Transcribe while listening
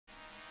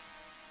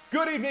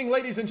Good evening,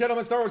 ladies and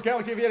gentlemen. Star Wars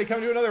Galaxy of Yeti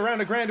coming to another round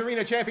of Grand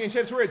Arena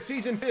Championships. We're at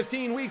Season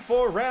 15, Week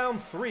 4,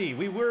 Round 3.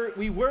 We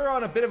were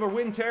on a bit of a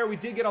win tear. We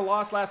did get a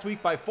loss last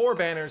week by 4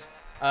 banners.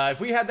 If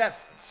we had that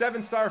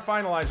 7-star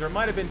finalizer, it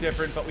might have been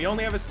different, but we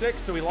only have a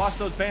 6, so we lost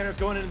those banners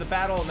going into the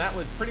battle, and that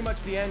was pretty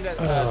much the end at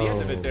the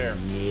end of it there.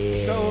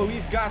 Yeah. So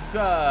we've got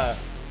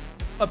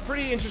a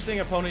pretty interesting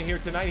opponent here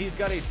tonight. He's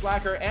got a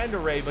Slacker and a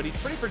Ray, but he's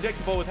pretty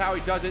predictable with how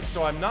he does it,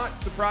 so I'm not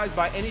surprised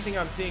by anything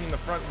I'm seeing in the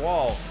front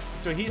wall.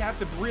 So he'd have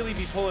to really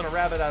be pulling a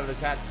rabbit out of his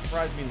hat to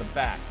surprise me in the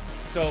back.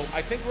 So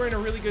I think we're in a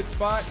really good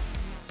spot.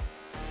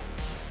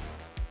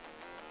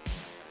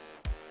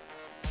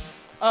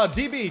 Oh,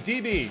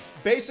 DB.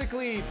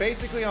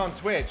 Basically on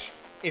Twitch,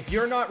 if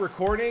you're not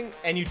recording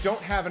and you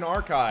don't have an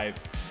archive,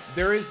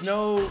 there is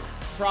no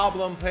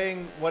problem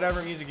playing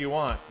whatever music you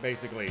want,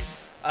 basically.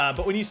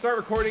 But when you start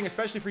recording,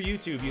 especially for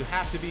YouTube, you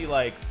have to be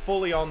like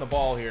fully on the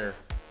ball here.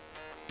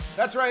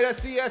 That's right,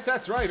 SCS,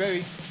 that's right,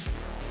 baby.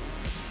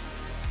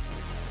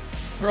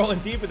 Rolling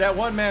deep with that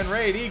one-man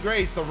raid.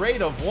 E-Grace, the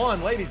raid of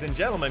 1, ladies and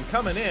gentlemen,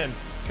 coming in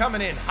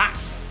hot.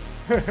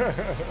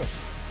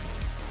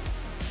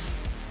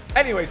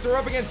 Anyway, so we're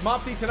up against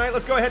Mopsy tonight.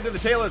 Let's go ahead to the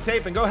tail of the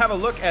tape and go have a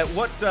look at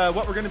what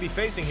we're going to be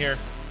facing here.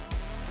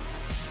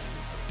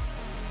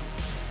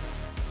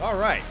 All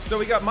right, so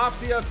we got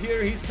Mopsy up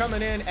here. He's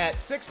coming in at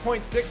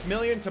 6.6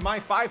 million to my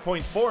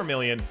 5.4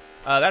 million.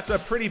 That's a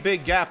pretty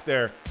big gap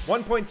there.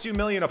 1.2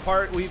 million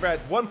apart. We've at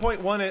 1.1,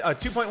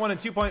 2.1 and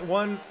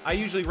 2.1. I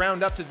usually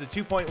round up to the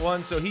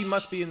 2.1, so he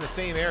must be in the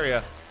same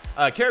area.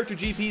 Character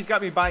GP's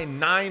got me by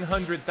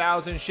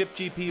 900,000. Ship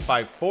GP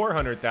by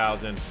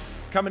 400,000.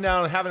 Coming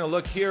down and having a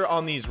look here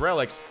on these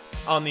relics.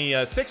 On the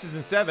 6s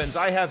and 7s,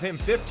 I have him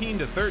 15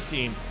 to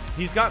 13.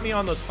 He's got me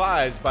on those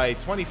 5s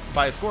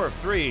by a score of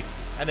 3.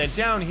 And then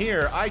down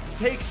here, I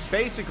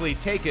basically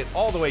take it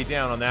all the way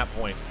down on that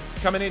point.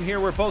 Coming in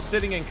here, we're both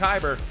sitting in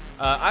Kyber.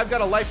 I've got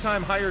a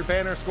lifetime higher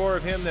banner score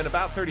of him than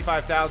about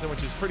 35,000,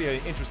 which is pretty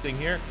interesting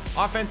here.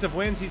 Offensive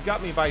wins, he's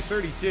got me by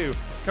 32.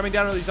 Coming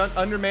down to these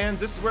undermans,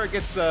 this is where it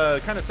gets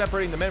kind of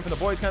separating the men from the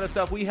boys kind of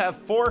stuff. We have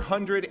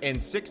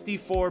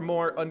 464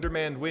 more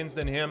undermanned wins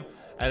than him.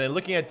 And then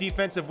looking at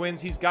defensive wins,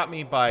 he's got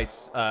me by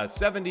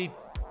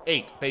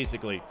 78,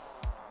 basically.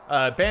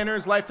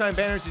 Banners, lifetime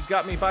banners, he's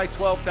got me by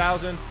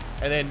 12,000.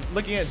 And then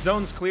looking at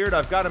zones cleared,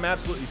 I've got him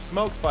absolutely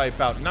smoked by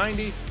about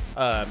 90.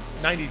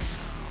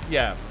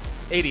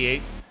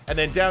 88. And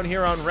then down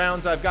here on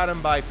rounds, I've got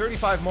him by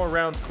 35 more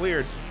rounds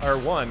cleared, or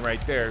 1 right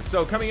there.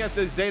 So coming at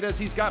the Zetas,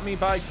 he's got me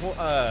by,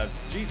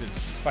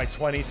 by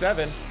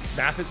 27.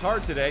 Math is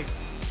hard today.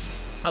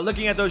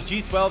 Looking at those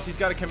G12s, he's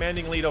got a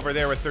commanding lead over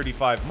there with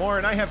 35 more,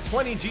 and I have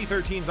 20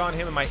 G13s on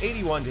him and my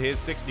 81 to his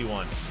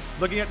 61.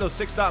 Looking at those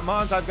 6-dot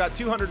mods, I've got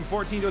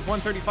 214 to his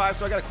 135,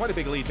 so I got quite a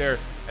big lead there.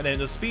 And then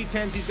the speed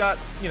 10s, he's got,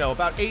 you know,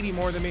 about 80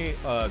 more than me.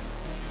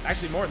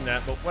 Actually more than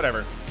that, but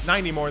whatever.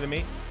 90 more than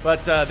me.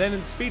 But then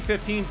in speed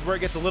 15s is where it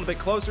gets a little bit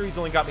closer. He's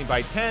only got me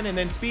by 10. And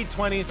then speed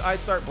 20s, I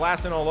start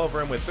blasting all over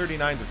him with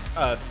 39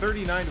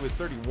 to his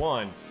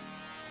 31.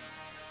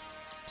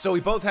 So we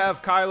both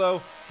have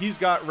Kylo. He's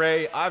got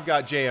Ray. I've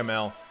got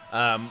JML.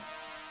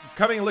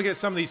 Coming and looking at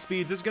some of these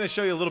speeds, this is going to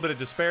show you a little bit of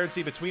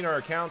disparity between our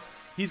accounts.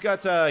 He's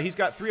got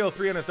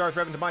 303 on his Darth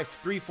Revan to my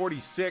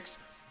 346.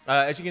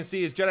 As you can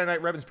see, his Jedi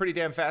Knight Revan's pretty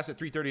damn fast at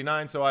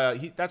 339,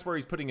 so that's where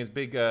he's putting his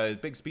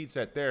big speed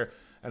set there.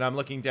 And I'm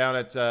looking down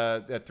at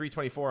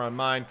 324 on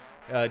mine.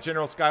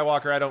 General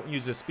Skywalker, I don't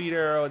use a speed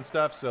arrow and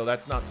stuff, so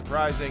that's not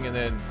surprising. And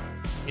then,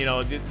 you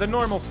know, the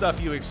normal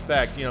stuff you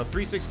expect. You know,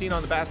 316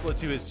 on the Bastila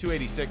 2 is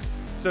 286.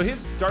 So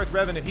his Darth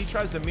Revan, if he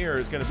tries to mirror,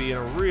 is going to be in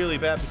a really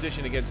bad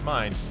position against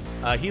mine.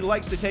 He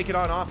likes to take it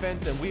on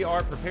offense, and we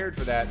are prepared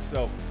for that.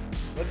 So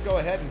let's go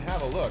ahead and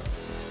have a look.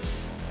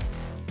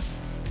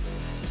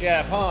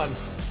 Yeah, pawn.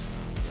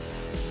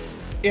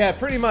 Yeah,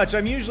 pretty much.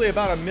 I'm usually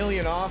about 1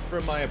 million off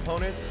from my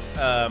opponents.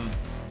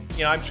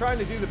 You know, I'm trying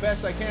to do the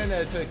best I can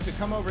to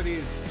come over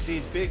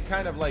these big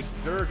kind of like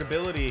Zerg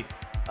ability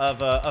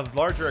of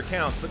larger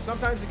accounts, but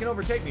sometimes it can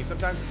overtake me.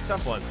 Sometimes it's a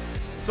tough one.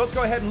 So let's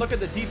go ahead and look at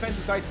the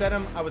defenses I set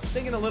him. I was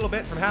stinging a little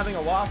bit from having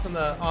a loss on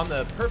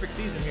the perfect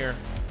season here,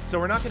 so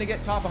we're not going to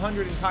get top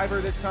 100 in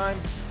Kyber this time.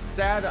 It's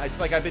sad.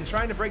 It's like I've been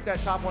trying to break that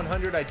top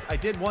 100. I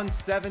did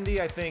 170,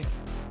 I think,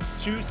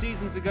 2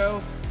 seasons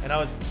ago, and I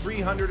was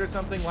 300 or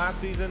something last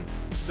season.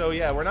 So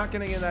yeah, we're not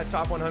getting in that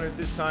top 100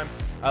 this time.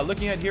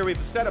 Looking at here, we've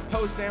set a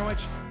Poe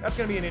sandwich. That's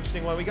going to be an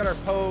interesting one. We got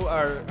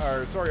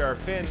our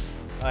fin,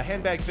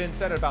 handbag fin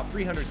set at about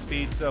 300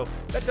 speed, so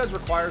that does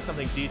require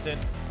something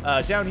decent.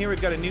 Down here,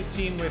 we've got a new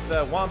team with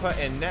Wampa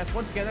and Ness.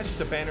 Once again, that's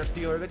just a banner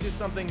stealer. That's just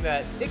something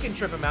that it can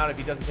trip him out if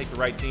he doesn't take the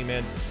right team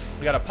in.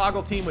 We got a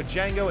Poggle team with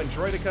Django and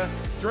Droideka.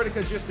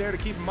 Droideka's just there to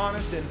keep him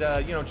honest, and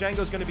you know,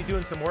 Django's going to be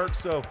doing some work,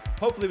 so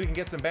hopefully we can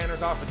get some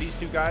banners off of these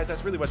two guys.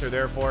 That's really what they're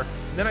there for.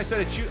 And then I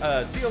set a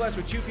CLS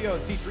with Chupio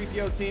and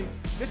C-3PO team.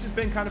 This has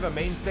been kind of a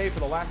mainstay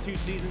for the last 2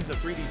 seasons of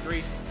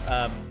 3v3.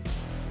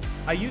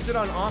 I used it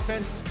on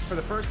offense for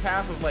the first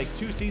half of like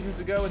 2 seasons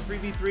ago in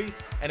 3v3,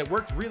 and it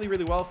worked really,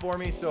 really well for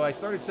me. So I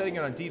started setting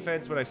it on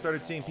defense when I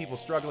started seeing people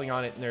struggling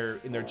on it in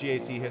their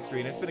GAC history,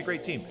 and it's been a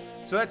great team.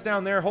 So that's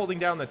down there, holding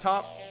down the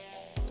top.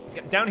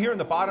 Down here in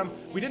the bottom,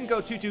 we didn't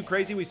go too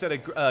crazy. We set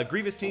a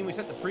Grievous team. We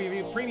set the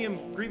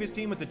premium Grievous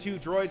team with the 2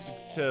 droids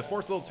to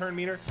force a little turn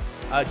meter.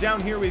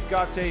 Down here, we've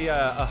got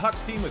a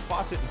Hux team with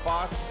Fawcett and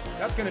Foss.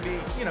 That's going to be,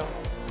 you know,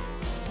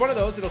 it's one of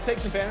those. It'll take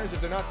some banners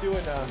if they're not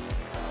doing...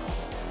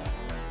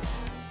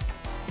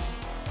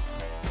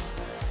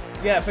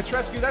 Yeah,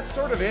 Petrescu, that's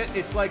sort of it.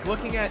 It's like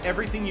looking at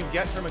everything you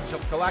get from a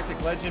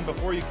Galactic Legend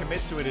before you commit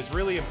to it is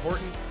really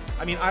important.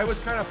 I mean, I was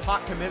kind of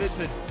pot committed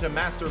to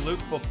Master Luke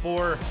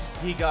before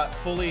he got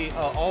fully,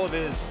 all of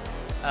his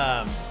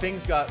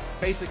things got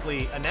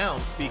basically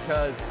announced,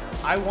 because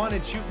I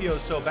wanted Chupio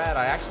so bad.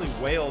 I actually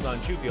wailed on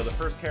Chupio, the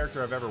first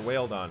character I've ever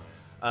wailed on.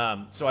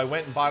 So I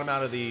went and bought him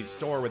out of the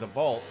store with a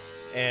vault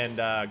and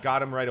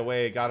got him right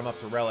away, got him up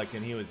to Relic,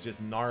 and he was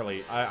just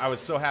gnarly. I was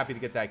so happy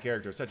to get that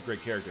character, such a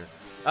great character.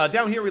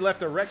 Down here, we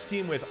left a Rex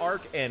team with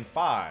Arc and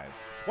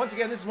Fives. Once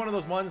again, this is one of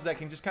those ones that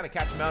can just kind of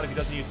catch him out if he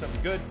doesn't use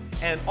something good.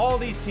 And all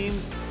these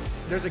teams,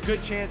 there's a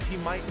good chance he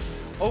might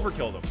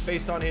overkill them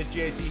based on his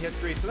GAC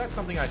history, so that's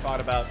something I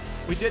thought about.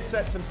 We did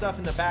set some stuff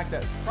in the back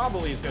that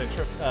probably is going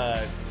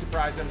to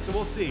surprise him, so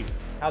we'll see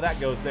how that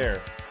goes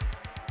there.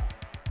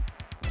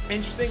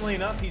 Interestingly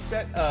enough, he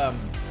set some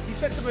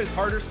of his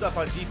harder stuff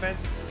on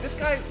defense. This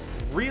guy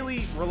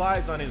really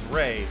relies on his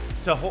Ray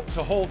to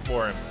hold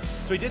for him.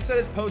 So he did set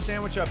his post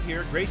sandwich up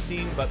here. Great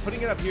team, but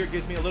putting it up here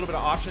gives me a little bit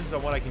of options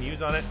on what I can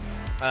use on it.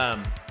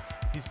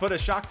 He's put a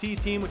Shock T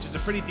team, which is a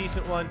pretty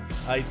decent one.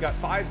 He's got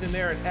Fives in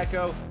there and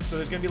Echo, so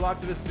there's going to be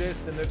lots of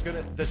assist, and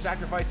the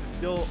sacrifice is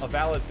still a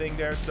valid thing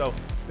there. So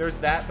there's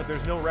that, but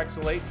there's no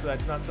Rexalate, so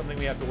that's not something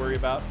we have to worry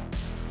about.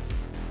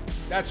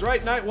 That's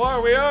right, Night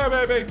War, we are,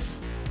 baby!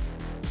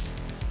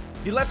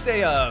 He left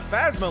a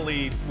Phasma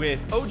lead with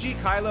OG,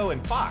 Kylo,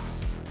 and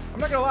Fox. I'm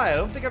not gonna lie, I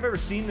don't think I've ever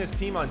seen this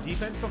team on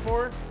defense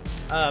before.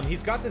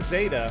 He's got the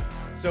Zeta,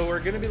 so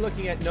we're gonna be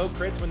looking at no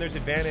crits when there's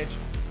advantage.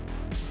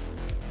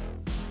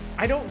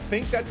 I don't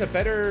think that's a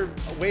better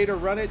way to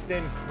run it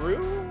than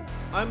crew,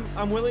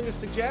 I'm willing to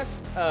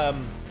suggest. But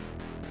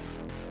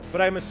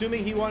I'm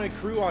assuming he wanted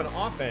crew on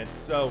offense,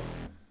 so...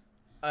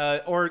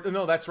 or,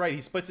 no, that's right,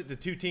 he splits it to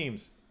 2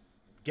 teams.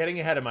 Getting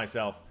ahead of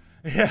myself.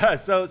 Yeah,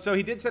 so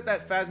he did set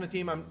that Phasma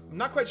team. I'm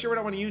not quite sure what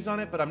I want to use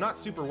on it, but I'm not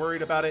super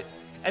worried about it.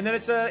 And then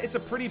it's a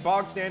pretty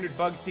bog standard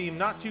Bugs team,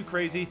 not too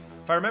crazy.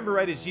 If I remember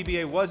right, his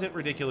GBA wasn't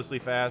ridiculously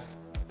fast.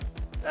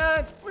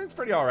 It's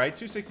pretty all right,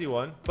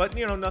 261, but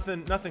you know,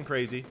 nothing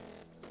crazy.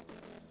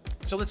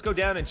 So let's go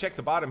down and check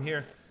the bottom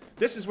here.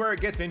 This is where it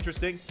gets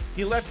interesting.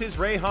 He left his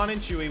Rey, Han, and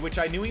Chewie, which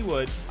I knew he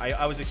would.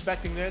 I was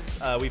expecting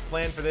this. We've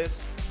planned for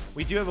this.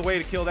 We do have a way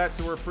to kill that,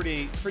 so we're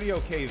pretty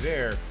okay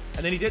there.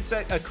 And then he did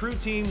set a crew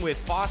team with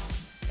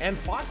Foss and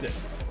Fawcett.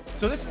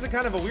 So this is a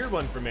kind of a weird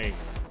one for me,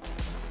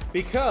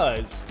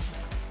 because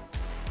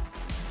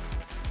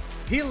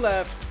he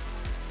left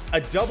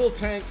a double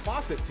tank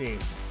Fawcett team.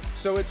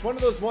 So it's one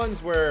of those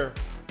ones where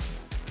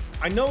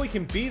I know we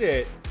can beat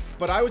it,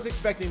 but I was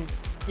expecting,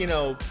 you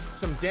know,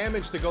 some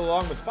damage to go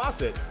along with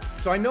Fawcett.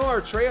 So I know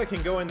our Traya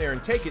can go in there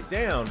and take it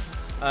down.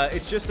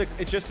 It's just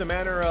a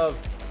matter of,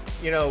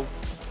 you know,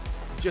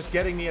 just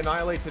getting the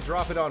Annihilate to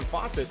drop it on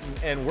Fawcett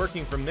and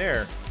working from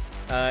there.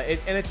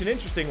 And it's an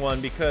interesting one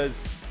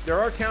because there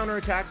are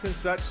counterattacks and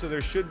such, so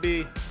there should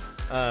be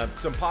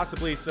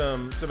possibly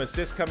some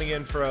assists coming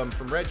in from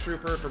Red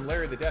Trooper, from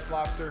Larry the Death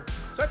Lobster.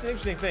 So that's an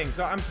interesting thing.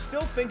 So I'm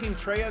still thinking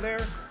Traya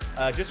there,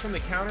 just from the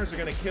counters, are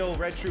going to kill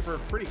Red Trooper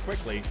pretty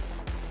quickly.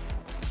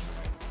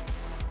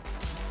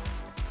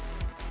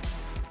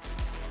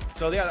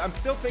 So yeah, I'm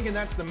still thinking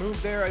that's the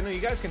move there. I know you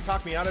guys can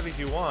talk me out of it if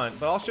you want,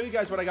 but I'll show you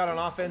guys what I got on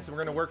offense, and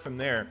we're going to work from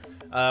there.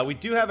 We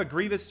do have a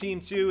Grievous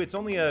team too. It's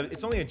only a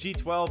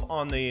G12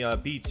 on the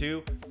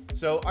B2,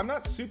 so I'm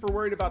not super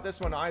worried about this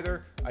one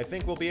either. I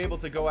think we'll be able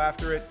to go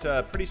after it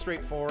pretty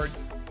straightforward.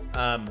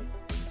 I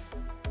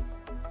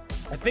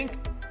think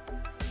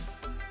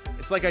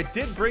it's like I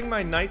did bring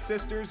my Night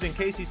Sisters in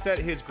case he set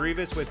his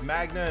Grievous with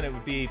Magna, and it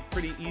would be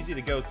pretty easy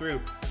to go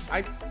through.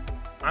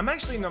 I'm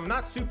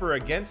not super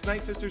against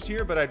Night Sisters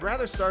here, but I'd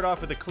rather start off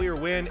with a clear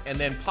win, and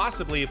then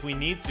possibly, if we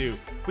need to,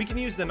 we can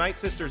use the Night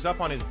Sisters up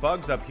on his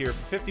Bugs up here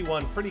for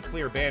 51 pretty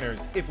clear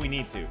banners if we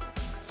need to.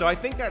 So I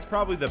think that's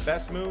probably the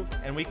best move,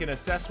 and we can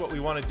assess what we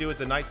want to do with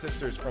the Night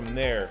Sisters from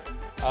there.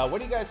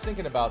 What are you guys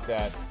thinking about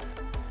that?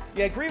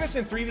 Yeah, Grievous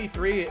in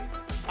 3v3,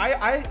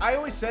 I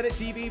always said it,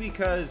 DB,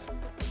 because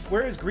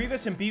whereas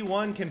Grievous in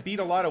B1 can beat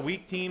a lot of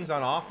weak teams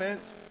on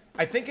offense,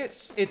 I think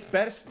its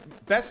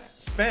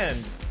best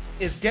spend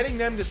is getting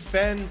them to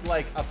spend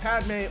like a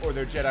Padme or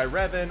their Jedi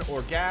Revan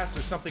or Gas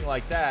or something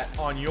like that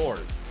on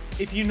yours.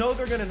 If you know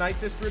they're going to Night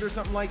Sister it or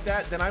something like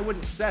that, then I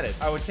wouldn't set it.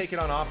 I would take it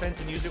on offense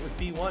and use it with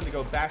B1 to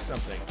go bash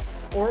something.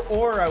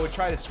 Or I would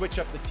try to switch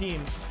up the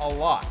team a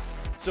lot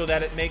so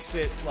that it makes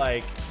it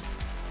like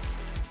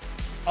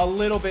a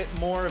little bit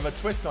more of a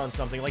twist on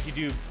something. Like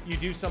you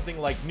do something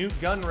like Newt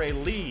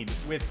Gunray lead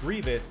with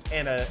Grievous,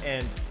 and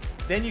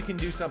then you can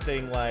do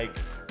something like,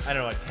 I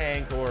don't know, a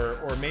tank or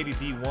maybe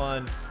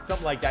B1,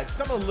 something like that.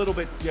 Something a little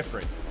bit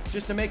different,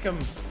 just to make them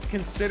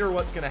consider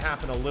what's going to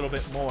happen a little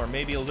bit more,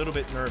 maybe a little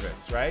bit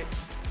nervous, right?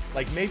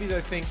 Like maybe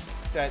they think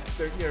that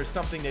there's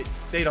something that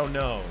they don't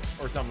know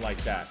or something like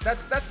that.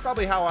 That's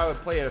probably how I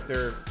would play it if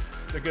they're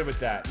good with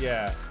that,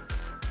 yeah.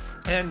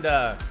 And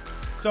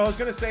so I was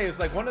going to say, is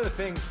like one of the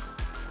things,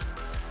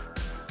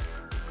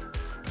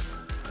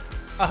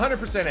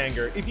 100%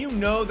 anger. If you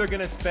know they're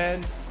going to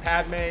spend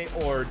Padme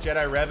or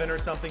Jedi Revan or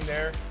something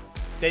there,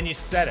 then you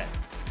set it.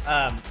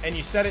 And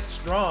you set it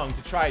strong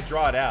to try to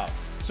draw it out.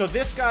 So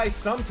this guy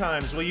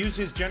sometimes will use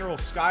his General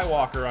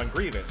Skywalker on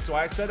Grievous. So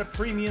I set a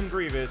premium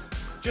Grievous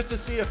just to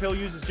see if he'll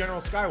use his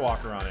General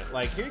Skywalker on it.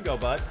 Like, here you go,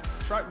 bud.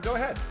 Go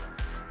ahead.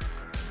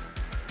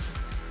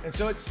 And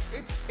so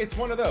it's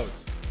one of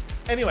those.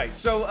 Anyway,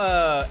 so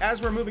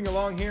as we're moving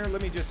along here,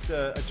 let me just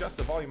adjust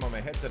the volume on my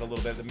headset a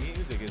little bit. The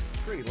music is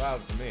pretty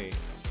loud for me.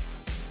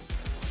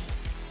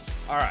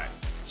 All right.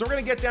 So we're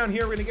going to get down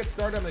here. We're going to get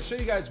started. I'm going to show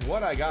you guys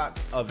what I got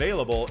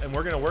available, and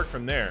we're going to work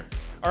from there.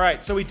 All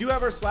right, so we do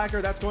have our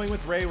Slacker. That's going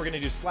with Rey. We're going to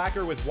do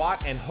Slacker with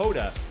Watt and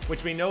Hoda,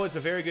 which we know is a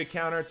very good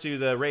counter to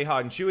the Rey,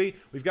 Hoth, and Chewie.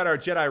 We've got our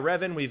Jedi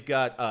Revan. We've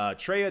got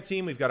Traya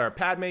team. We've got our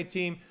Padme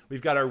team.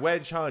 We've got our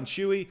Wedge, Han,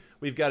 Chewie.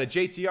 We've got a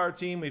JTR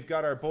team. We've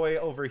got our boy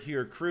over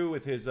here, Crew,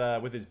 with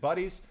his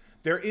buddies.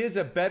 There is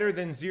a better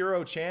than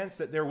zero chance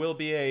that there will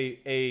be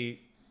a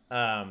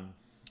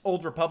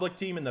Old Republic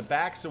team in the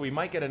back, so we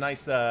might get a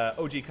nice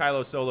OG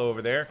Kylo solo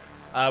over there.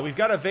 We've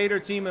got a Vader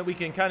team that we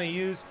can kind of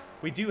use.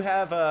 We do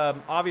have,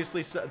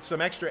 obviously,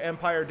 some extra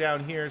Empire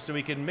down here, so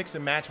we can mix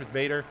and match with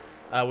Vader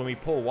when we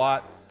pull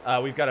Watt.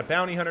 We've got a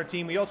Bounty Hunter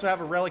team. We also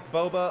have a Relic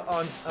Boba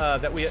on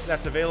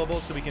that's available,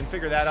 so we can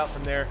figure that out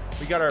from there.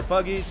 We got our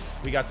Buggies.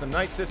 We got some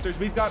Night Sisters.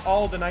 We've got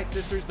all the Night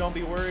Sisters. Don't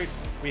be worried.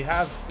 We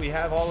have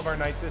all of our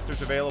Night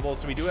Sisters available.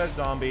 So we do have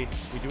Zombie.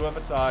 We do have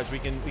Asajj. We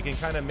can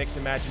kind of mix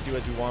and match and do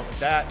as we want with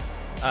that.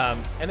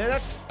 And then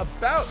that's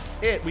about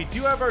it. We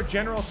do have our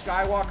General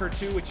Skywalker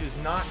too, which is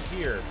not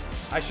here.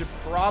 I should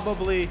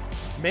probably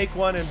make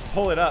one and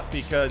pull it up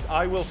because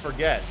I will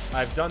forget.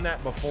 I've done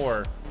that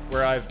before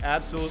where I've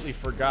absolutely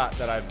forgot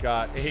that I've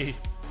got a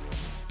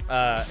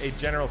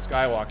General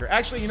Skywalker.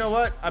 Actually, you know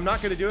what? I'm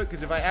not going to do it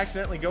because if I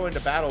accidentally go into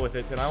battle with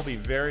it, then I'll be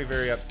very,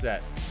 very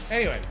upset.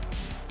 Anyway,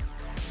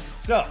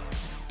 so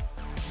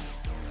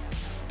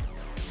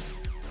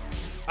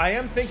I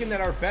am thinking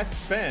that our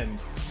best spend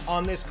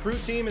on this crew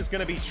team is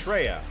going to be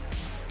Traya.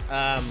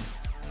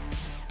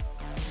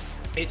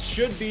 It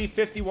should be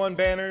 51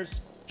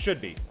 banners.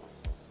 Should be.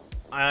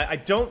 I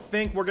don't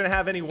think we're going to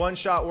have any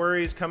one-shot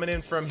worries coming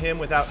in from him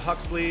without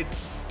Hux lead.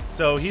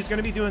 So he's going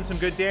to be doing some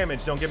good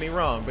damage, don't get me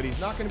wrong, but he's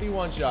not going to be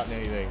one-shotting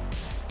anything.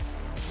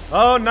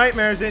 Oh,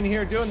 Nightmare's in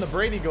here doing the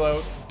Brady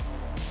gloat.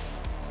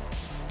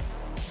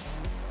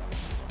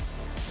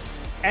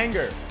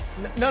 Anger.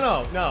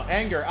 No,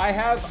 Anger. I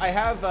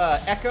have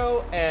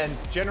Echo and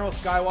General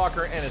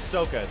Skywalker and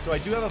Ahsoka. So I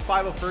do have a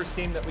 501st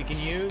team that we can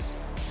use.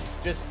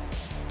 Just...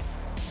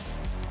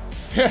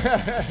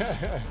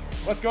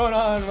 What's going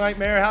on,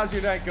 Nightmare? How's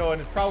your night going?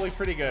 It's probably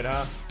pretty good,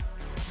 huh?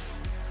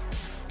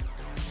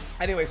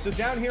 Anyway, so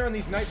down here on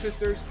these Night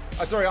Sisters,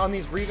 on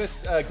these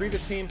Grievous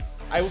team,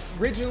 I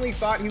originally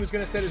thought he was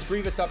going to set his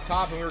Grievous up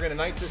top and we were going to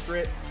Night Sister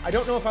it. I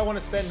don't know if I want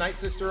to spend Night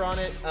Sister on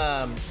it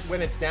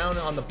when it's down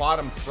on the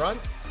bottom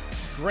front.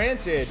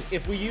 Granted,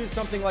 if we use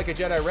something like a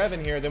Jedi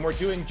Revan here, then we're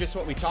doing just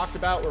what we talked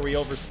about, where we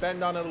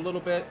overspend on it a little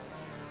bit.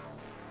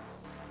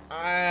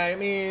 I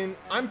mean,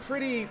 I'm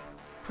pretty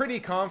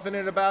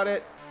confident about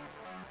it.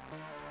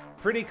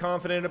 Pretty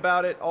confident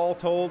about it, all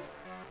told.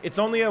 It's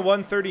only a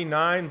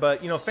 139,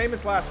 but, you know,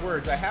 famous last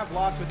words. I have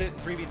lost with it in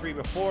 3v3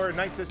 before,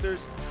 Night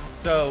Sisters.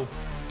 So,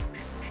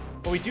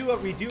 but we do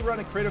run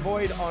a Crit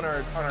Avoid on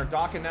our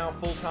Daka now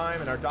full time,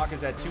 and our Daka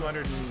is at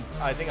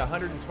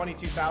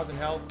 122,000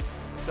 health.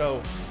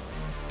 So,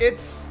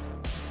 it's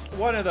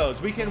one of those.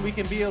 We can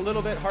be a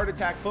little bit heart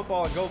attack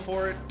football and go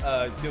for it.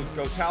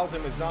 Go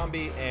Talzin with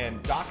Zombie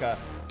and Daka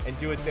and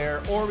do it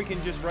there, or we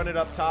can just run it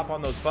up top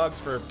on those bugs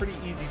for a pretty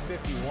easy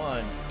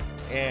 51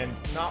 and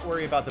not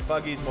worry about the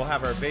buggies. And we'll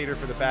have our Vader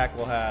for the back.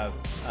 We'll have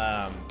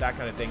that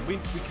kind of thing. We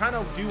kind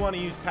of do want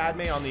to use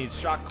Padme on these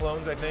shock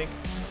clones, I think.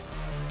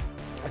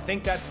 I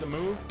think that's the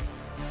move.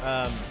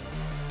 And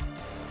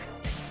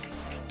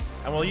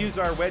we'll use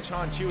our Wedge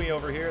Han Chewie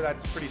over here.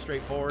 That's pretty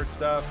straightforward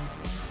stuff.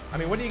 I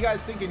mean, what are you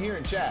guys thinking here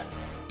in chat?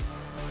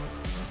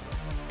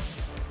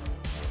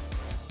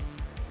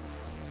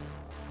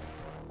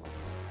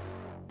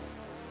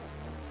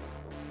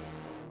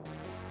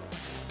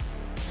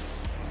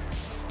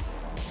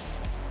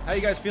 How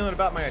you guys feeling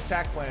about my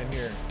attack plan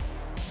here?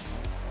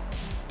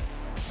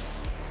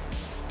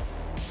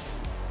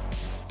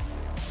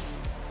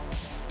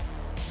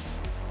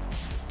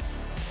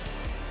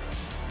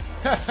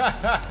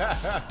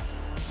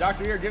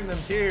 Doctor, you're giving them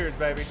tears,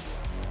 baby.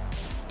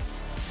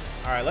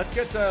 All right, let's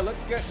get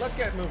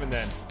moving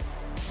then.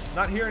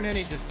 Not hearing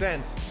any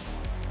dissent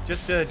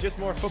Just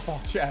more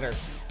football chatter.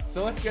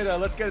 So let's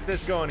get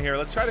this going here.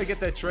 Let's try to get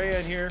that Treya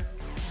in here.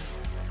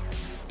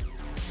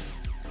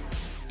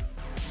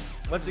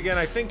 Once again,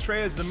 I think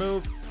Treya is the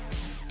move.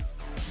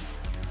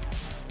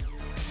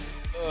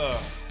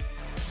 Ugh.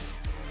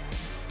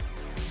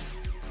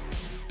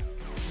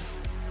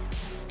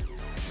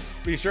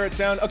 Are you sure it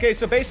sound okay?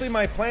 So basically,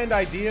 my planned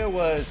idea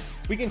was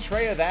we can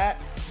Treya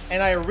that,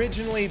 and I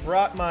originally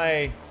brought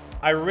my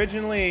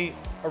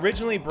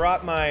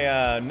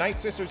Night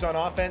Sisters on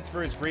offense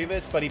for his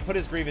Grievous, but he put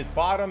his Grievous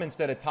bottom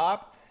instead of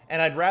top,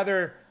 and I'd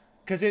rather,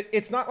 because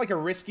it's not like a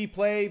risky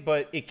play,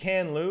 but it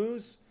can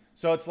lose,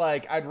 so it's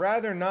like I'd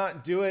rather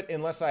not do it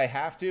unless I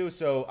have to.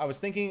 So I was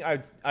thinking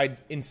I'd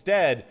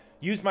instead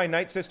use my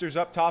Night Sisters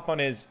up top on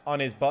his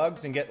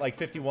bugs and get like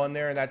 51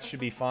 there, and that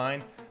should be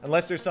fine.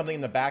 Unless there's something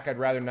in the back, I'd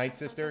rather Night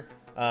Sister.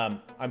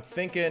 I'm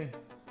thinking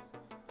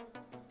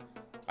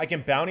I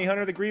can Bounty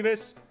Hunter the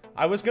Grievous.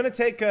 I was gonna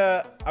take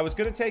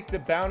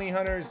the Bounty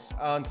Hunters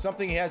on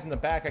something he has in the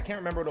back. I can't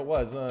remember what it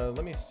was.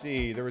 Let me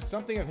see. There was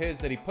something of his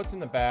that he puts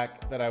in the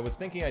back that I was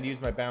thinking I'd use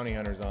my Bounty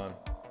Hunters on.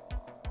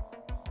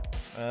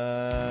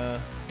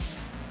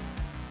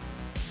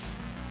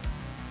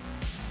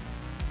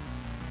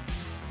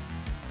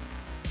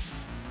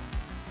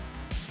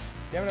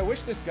 Damn it, I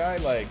wish this guy,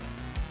 like...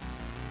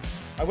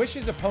 I wish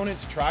his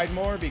opponents tried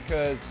more,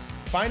 because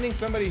finding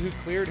somebody who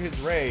cleared his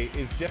Ray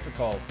is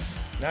difficult.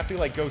 And I have to,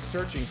 like, go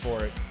searching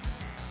for it.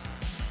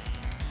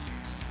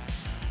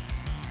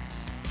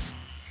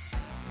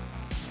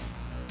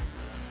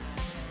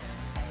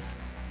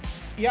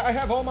 Yeah, I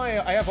have all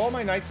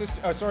my Night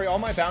Sister, sorry, all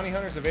my Bounty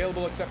Hunters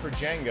available except for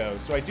Django.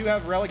 So I do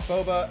have Relic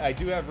Boba, I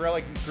do have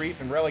Relic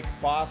Grief, and Relic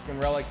Bosk,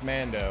 and Relic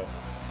Mando.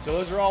 So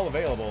those are all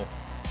available.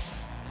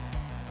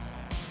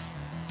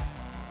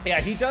 Yeah,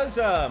 he does,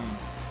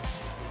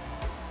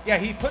 yeah,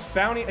 he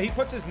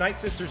puts his Night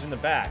Sisters in the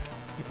back.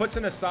 He puts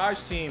an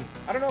Asajj team.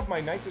 I don't know if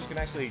my Night Sisters can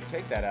actually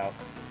take that out.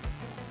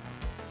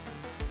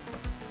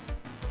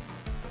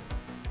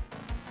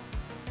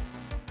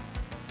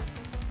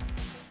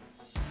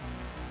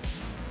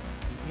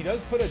 He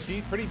does put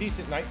a pretty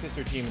decent Night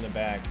Sister team in the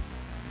back.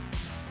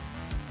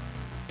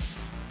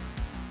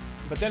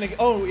 But then,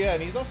 oh yeah,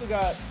 and he's also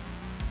got,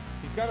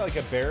 he's got like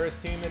a Barris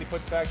team that he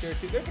puts back there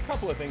too. There's a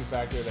couple of things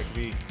back there that could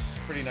be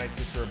pretty Night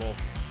Sisterable.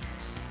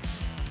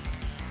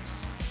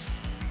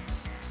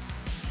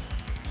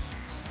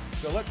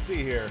 So let's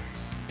see here.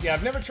 Yeah,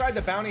 I've never tried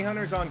the Bounty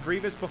Hunters on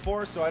Grievous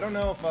before, so I don't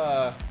know if,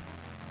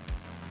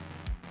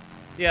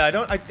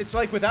 yeah, it's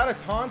like without a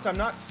taunt, I'm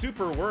not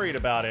super worried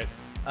about it.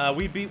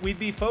 We'd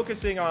be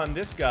focusing on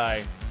this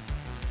guy,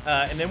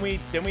 and then we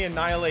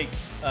annihilate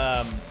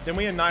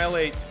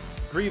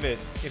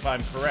Grievous, if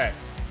I'm correct.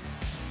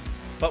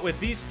 But with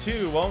these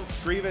two, won't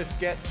Grievous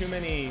get too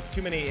many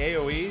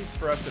AoEs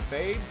for us to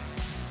fade?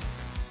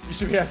 You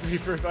should be asking me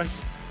for advice.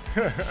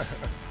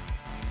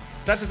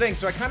 So that's the thing.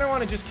 So I kind of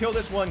want to just kill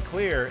this one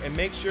clear and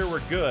make sure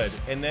we're good,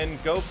 and then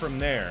go from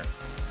there.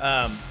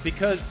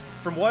 Because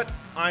from what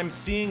I'm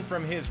seeing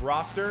from his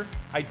roster,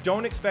 I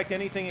don't expect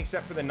anything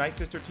except for the Night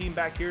Sister team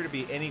back here to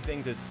be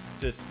anything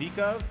to speak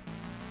of.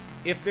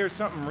 If there's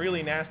something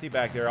really nasty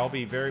back there, I'll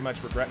be very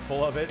much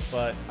regretful of it,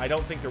 but I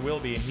don't think there will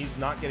be, and he's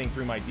not getting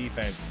through my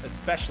defense,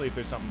 especially if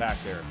there's something back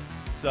there.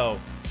 So,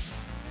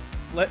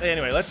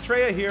 anyway, let's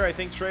Treya here. I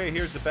think Treya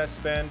here is the best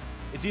spend.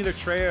 It's either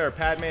Treya or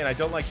Padme, and I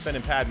don't like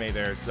spending Padme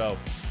there, so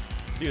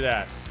let's do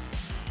that.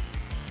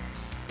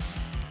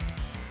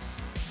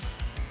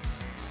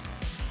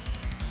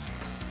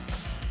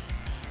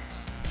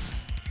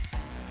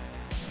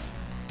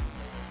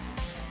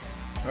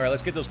 All right,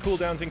 let's get those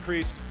cooldowns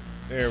increased.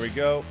 There we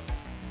go.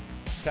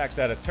 Attacks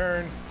out a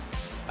turn.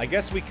 I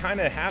guess we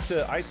kind of have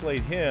to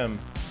isolate him,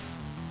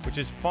 which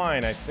is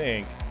fine, I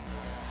think.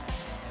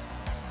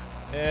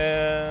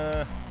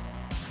 Yeah,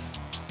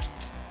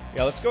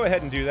 let's go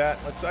ahead and do that.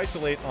 Let's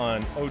isolate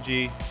on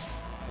OG.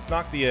 Let's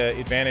knock the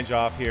advantage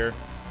off here.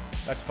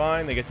 That's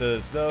fine. They get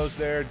those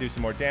there. Do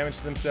some more damage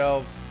to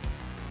themselves.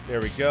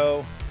 There we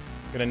go.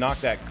 Gonna knock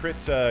that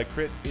crit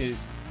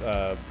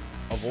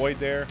avoid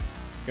there.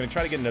 Gonna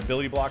try to get an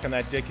ability block on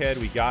that dickhead.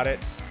 We got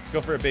it. Let's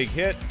go for a big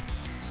hit.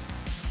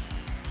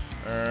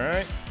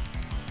 Alright.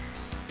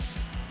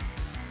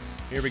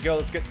 Here we go.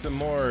 Let's get some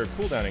more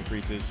cooldown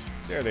increases.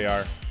 There they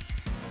are.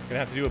 Gonna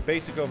have to do a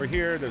basic over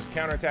here. There's a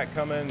counterattack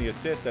coming. The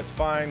assist, that's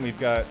fine. We've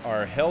got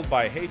our Held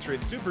by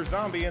Hatred Super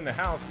Zombie in the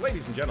house.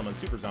 Ladies and gentlemen,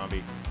 Super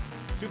Zombie.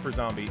 Super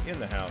Zombie in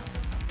the house.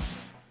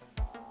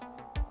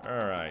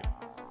 Alright.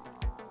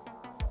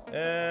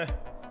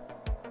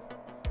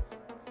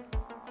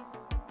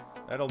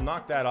 That'll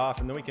knock that off,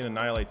 and then we can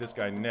annihilate this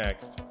guy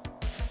next.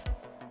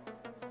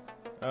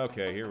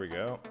 Okay, here we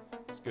go.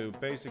 Let's go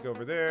basic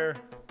over there.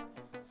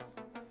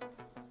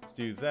 Let's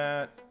do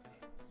that.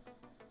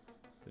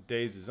 The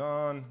daze is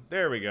on.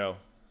 There we go.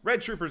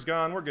 Red Trooper's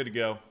gone. We're good to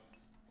go.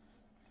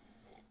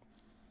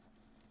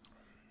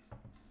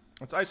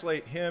 Let's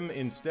isolate him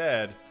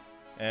instead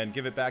and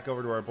give it back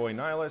over to our boy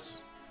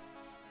Nihilus.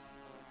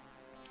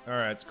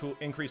 Alright, let's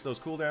increase those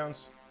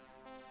cooldowns.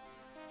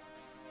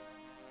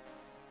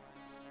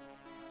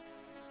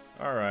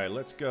 All right,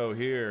 let's go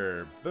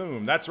here.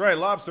 Boom. That's right,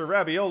 lobster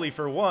ravioli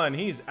for 1.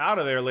 He's out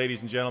of there,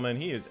 ladies and gentlemen.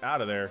 He is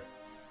out of there.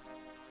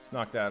 Let's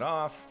knock that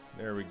off.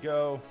 There we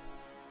go.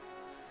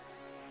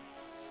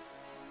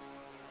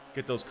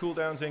 Get those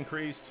cooldowns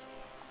increased.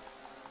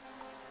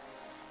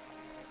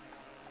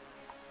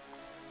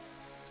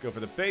 Let's go for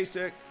the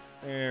basic.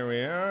 There we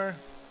are.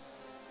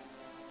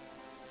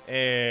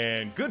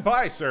 And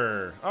goodbye,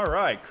 sir. All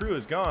right, crew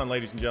is gone,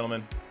 ladies and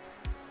gentlemen.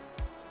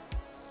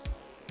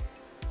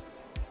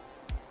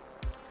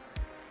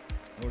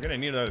 We're gonna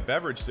need another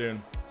beverage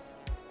soon.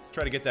 Let's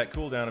try to get that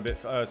cooldown a bit.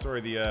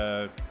 Sorry,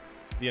 the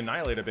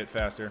annihilate a bit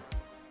faster.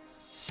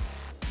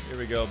 Here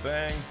we go,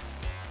 bang.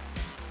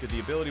 Get the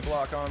ability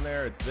block on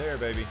there. It's there,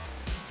 baby.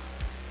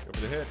 Go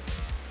for the hit.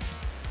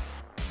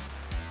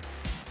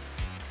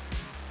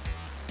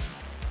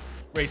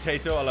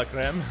 Potato a la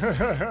creme.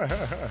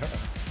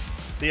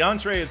 The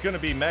entree is gonna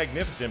be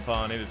magnificent,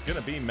 Pawn. It is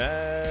gonna be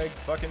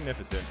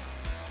mag-fucking-nificent.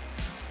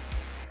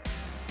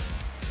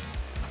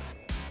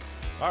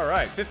 All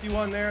right,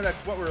 51 there. That's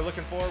what we were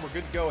looking for. We're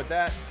good to go with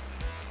that.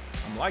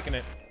 I'm liking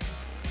it.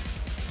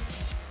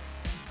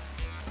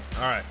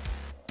 All right.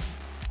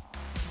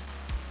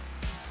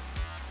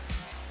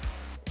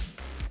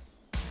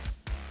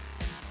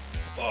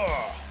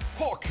 Oh,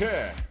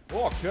 okay.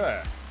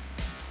 Okay.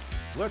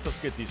 Let us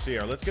get these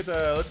here. Let's get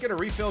a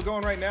refill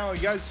going right now. You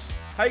guys,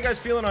 how you guys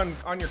feeling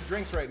on your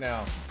drinks right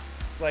now?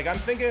 It's like I'm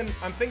thinking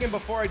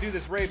before I do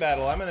this raid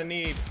battle, I'm gonna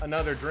need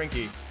another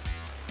drinky.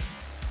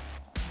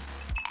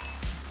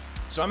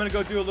 So I'm gonna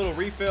go do a little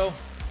refill.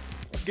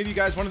 Let's give you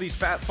guys one of these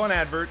fun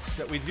adverts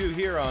that we do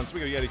here on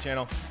SWGO Yeti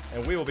channel,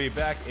 and we will be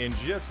back in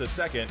just a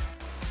second,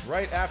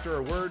 right after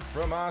a word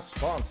from our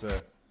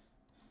sponsor.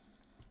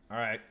 All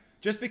right,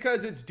 just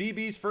because it's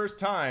DB's first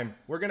time,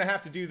 we're gonna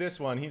have to do this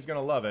one. He's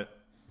gonna love it.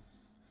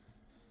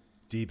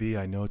 DB,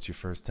 I know it's your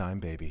first time,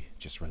 baby.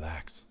 Just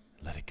relax.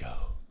 Let it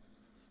go.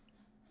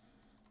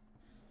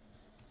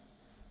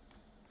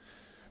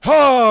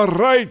 All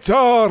right.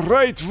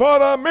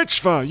 What a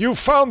mitzvah. You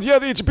found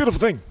Yeti. It's a beautiful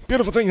thing.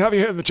 Beautiful thing having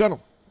you here in the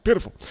channel.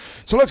 Beautiful.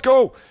 So let's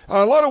go.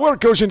 A lot of work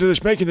goes into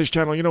this, making this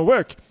channel. You know,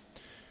 work.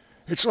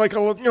 It's like,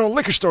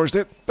 liquor stores.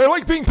 They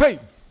like being paid.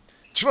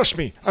 Trust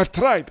me. I've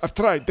tried.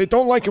 They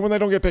don't like it when they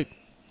don't get paid.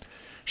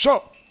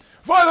 So,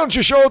 why don't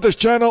you show this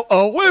channel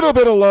a little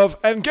bit of love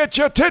and get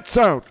your tits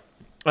out?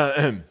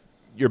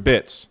 Your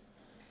bits.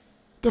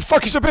 The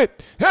fuck is a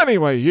bit?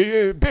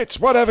 Anyway, bits,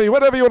 whatever you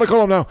want to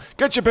call them now.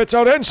 Get your bits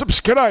out and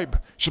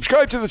subscribe.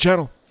 Subscribe to the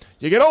channel.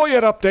 You get all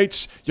your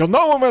updates. You'll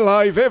know when we're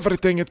live,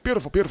 everything. It's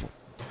beautiful, beautiful.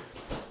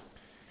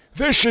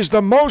 This is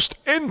the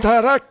most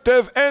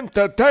interactive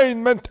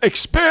entertainment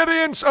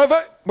experience of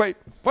it. Wait,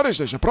 what is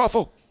this, a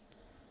brothel?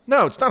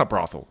 No, it's not a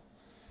brothel.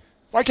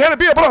 Why can't it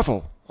be a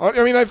brothel?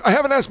 I mean, I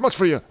haven't asked much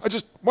for you.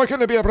 Why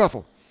can't it be a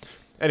brothel?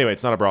 Anyway,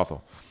 it's not a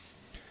brothel.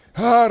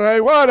 All right,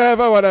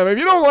 whatever. If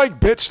you don't like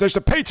bits, there's the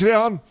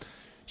Patreon.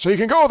 So you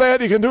can go there,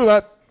 you can do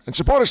that, and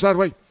support us that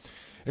way.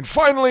 And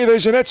finally,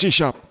 there's an Etsy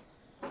shop.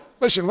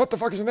 Listen, what the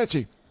fuck is an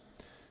Etsy?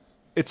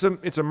 It's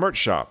a merch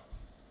shop.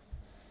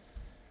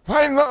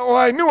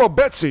 I knew a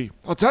Betsy.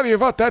 I'll tell you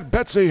what, that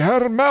Betsy,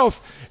 her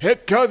mouth,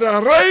 it could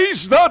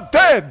raise the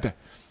dead.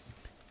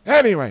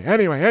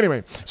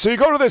 Anyway. So you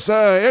go to this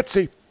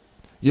Etsy,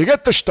 you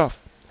get the stuff.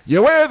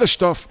 You wear the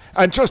stuff,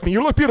 and trust me,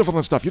 you look beautiful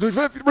in stuff. You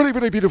look really,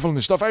 really beautiful in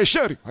this stuff, I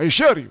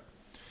assure you.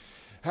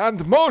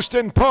 And most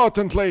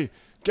importantly,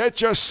 get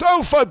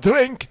yourself a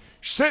drink,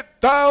 sit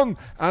down,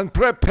 and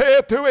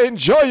prepare to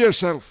enjoy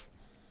yourself.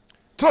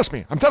 Trust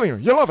me, I'm telling you,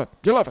 you love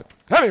it.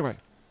 Anyway.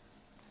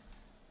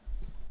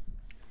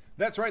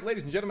 That's right,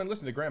 ladies and gentlemen,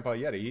 listen to Grandpa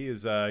Yeti. He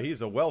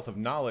is a wealth of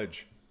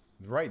knowledge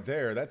right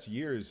there. That's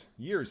years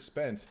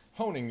spent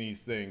honing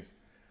these things.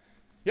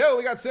 Yo,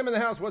 we got Sim in the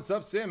house. What's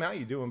up, Sim? How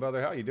you doing,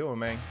 brother? How you doing,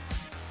 man?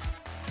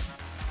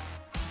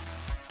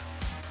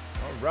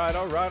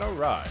 All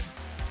right.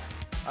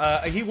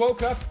 He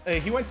woke up.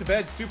 He went to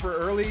bed super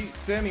early,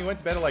 Sim. He went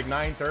to bed at like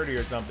 9:30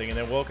 or something, and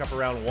then woke up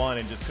around 1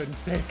 and just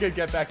couldn't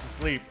get back to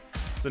sleep.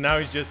 So now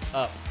he's just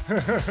up.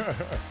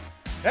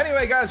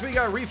 Anyway, guys, we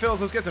got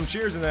refills. Let's get some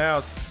cheers in the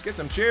house. Let's get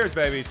some cheers,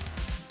 babies.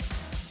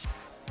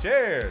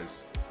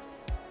 Cheers.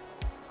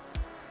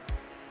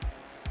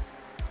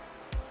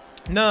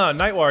 No,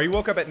 Nightwar, he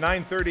woke up at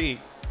 9:30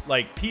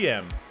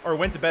 p.m. or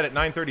went to bed at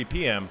 9:30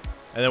 p.m.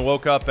 and then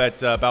woke up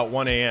at about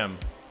 1 a.m.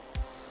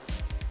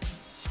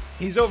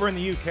 He's over in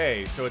the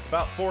UK, so it's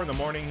about 4 in the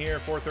morning here,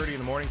 4:30 in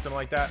the morning, something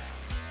like that.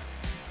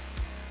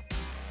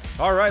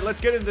 All right, let's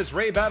get into this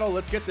raid battle.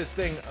 Let's get this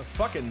thing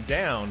fucking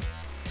down.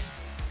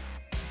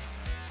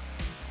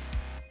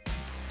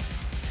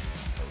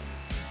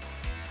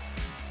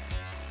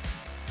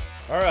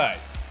 All right.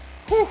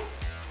 Whew.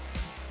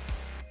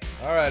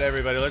 All right,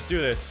 everybody, let's do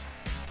this.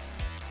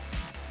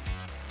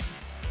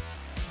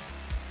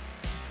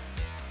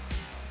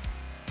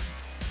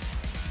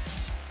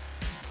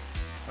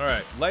 All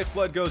right,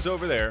 lifeblood goes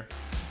over there.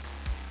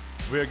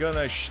 We're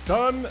gonna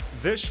stun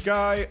this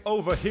guy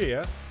over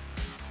here.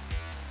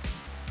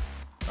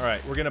 All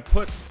right, we're gonna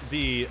put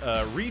the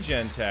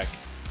regen tech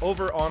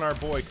over on our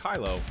boy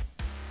Kylo.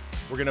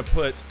 we're gonna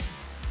put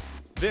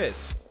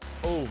this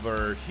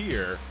over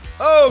here.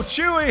 Oh,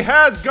 Chewie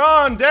has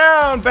gone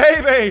down,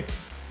 baby!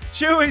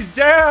 Chewie's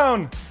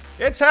down!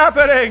 It's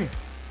happening!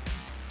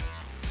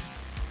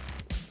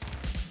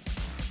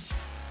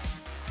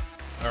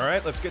 All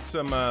right, let's get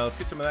some of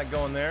that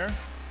going there.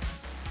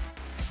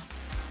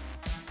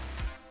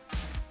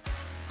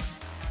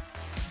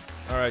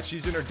 All right,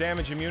 she's in her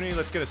damage immunity.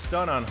 Let's get a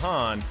stun on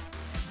Han.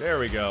 There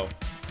we go.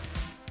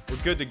 We're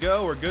good to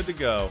go. We're good to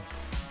go.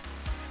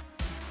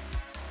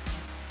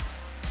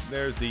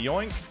 There's the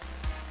yoink.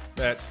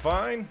 That's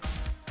fine.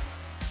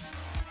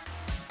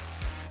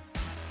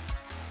 Let's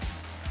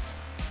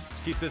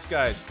keep this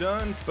guy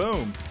stunned.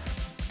 Boom.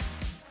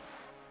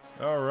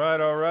 All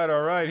right, all right,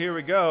 all right. Here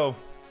we go.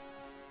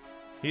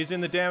 He's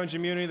in the damage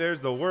immunity.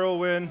 There's the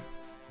whirlwind.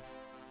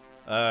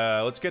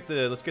 Let's get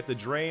the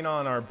drain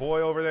on our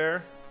boy over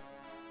there.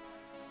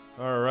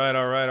 All right,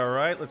 all right, all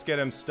right. Let's get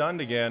him stunned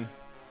again.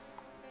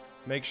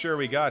 Make sure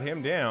we got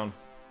him down.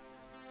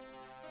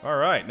 All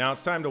right, now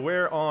it's time to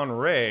wear on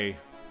Rey.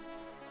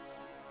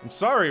 I'm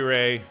sorry,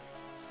 Rey.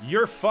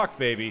 You're fucked,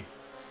 baby.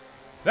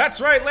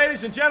 That's right,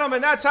 ladies and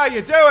gentlemen. That's how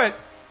you do it.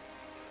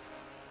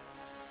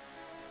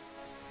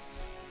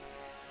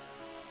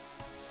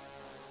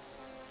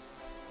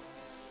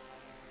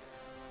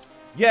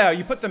 Yeah,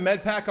 you put the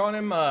med pack on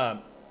him.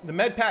 The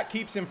med pack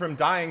keeps him from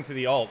dying to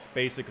the ult,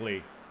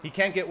 basically. He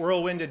can't get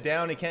whirlwinded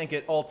down. He can't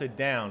get ulted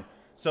down.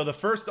 So the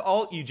first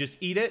ult, you just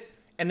eat it,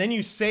 and then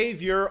you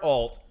save your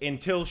ult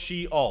until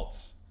she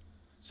ults.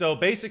 So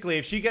basically,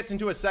 if she gets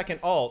into a second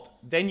ult,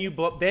 then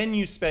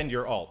you spend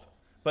your ult.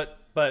 But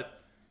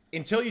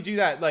until you do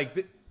that,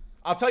 like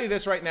I'll tell you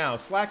this right now: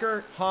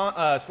 Slacker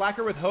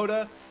with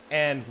Hoda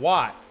and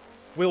Watt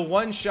will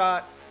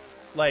one-shot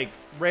like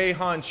Rey,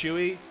 Han,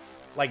 Chewie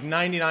like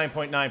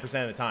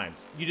 99.9% of the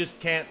times. You just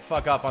can't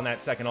fuck up on that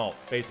second ult,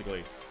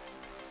 basically.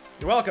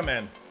 You're welcome,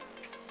 man.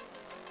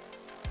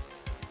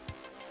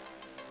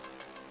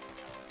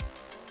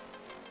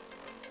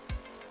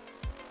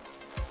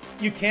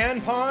 You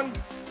can pawn.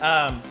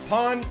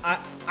 Pawn,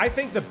 I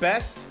think the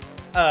best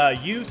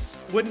use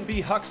wouldn't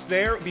be Hux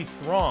there, it would be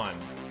Thrawn.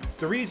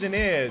 The reason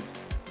is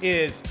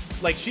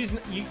like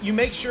you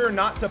make sure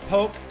not to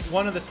poke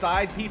one of the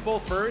side people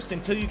first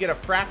until you get a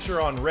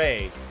fracture on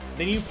Rey.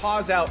 Then you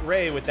pause out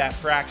Rey with that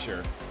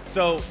fracture.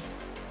 So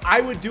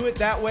I would do it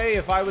that way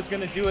if I was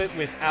going to do it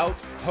without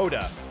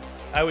Hoda.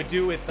 I would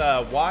do with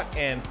Watt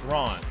and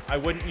Thrawn. I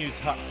wouldn't use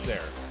Hux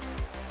there.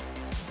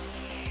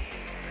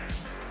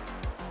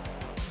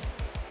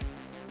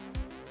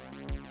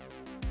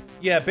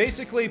 Yeah,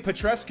 basically,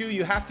 Petrescu,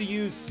 you have to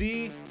use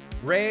C,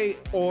 Rey,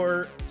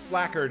 or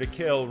Slacker to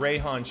kill Rey,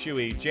 Han,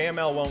 Chewie.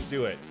 JML won't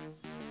do it.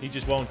 He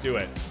just won't do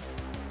it.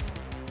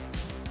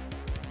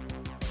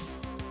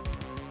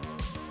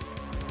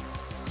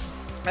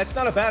 That's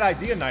not a bad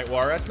idea,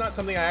 Nightwar. That's not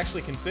something I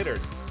actually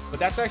considered. But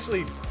that's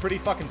actually pretty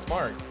fucking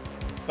smart.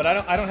 But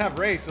I don't have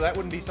Rey, so that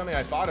wouldn't be something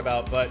I thought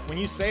about. But when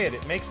you say it,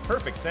 it makes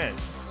perfect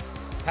sense.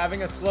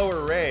 Having a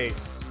slower Rey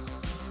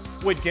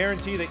would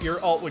guarantee that your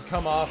ult would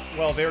come off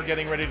while they're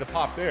getting ready to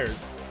pop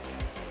theirs.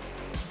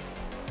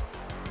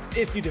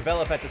 If you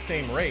develop at the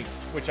same rate,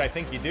 which I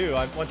think you do.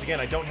 Once again,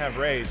 I don't have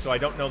Rey, so I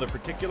don't know the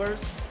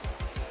particulars.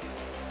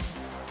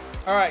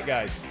 All right,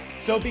 guys.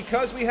 So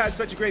because we had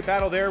such a great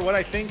battle there, what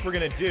I think we're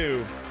going to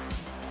do...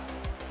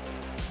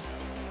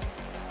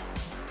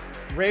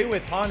 Rey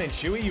with Han and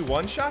Chewie, you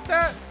one-shot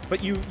that?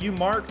 But you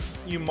marked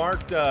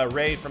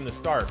Rey from the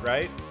start,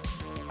 right?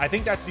 I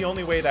think that's the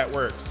only way that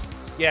works.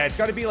 Yeah, it's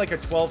got to be like a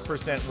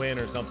 12% win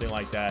or something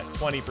like that.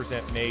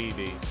 20%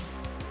 maybe.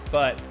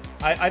 But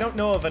I don't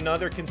know of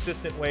another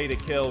consistent way to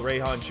kill Rey,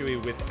 Han,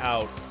 Chewie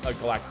without a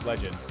Galactic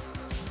Legend.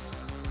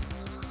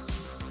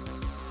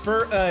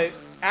 For,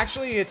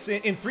 actually, it's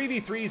in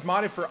 3v3s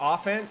modded for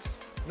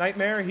offense.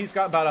 Nightmare, he's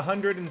got about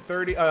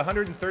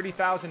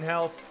 130,000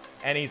 health,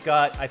 and he's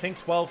got, I think,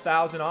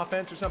 12,000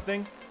 offense or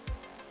something.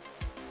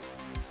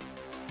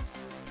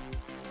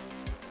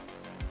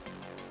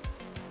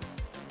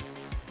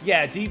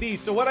 Yeah, DB.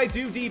 So what I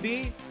do,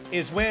 DB,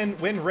 is when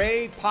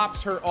Rey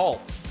pops her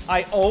ult,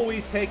 I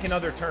always take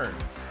another turn,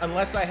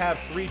 unless I have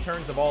 3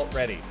 turns of ult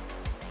ready.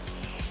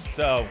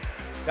 So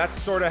that's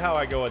sort of how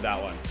I go with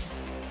that one.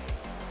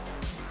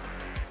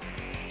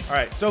 All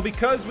right, so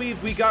because we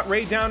got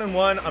Rey down in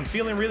 1, I'm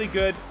feeling really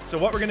good. So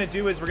what we're gonna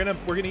do is we're gonna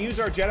use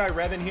our Jedi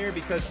Revan here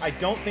because I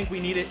don't think we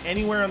need it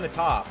anywhere on the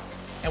top,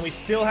 and we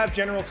still have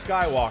General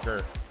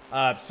Skywalker.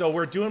 So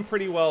we're doing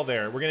pretty well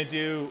there. We're gonna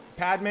do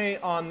Padme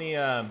on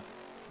the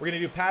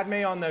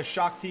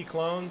Shaak Ti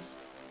clones.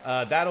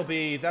 That'll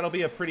be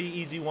a pretty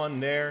easy one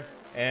there,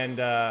 and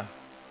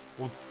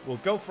we'll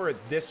go for it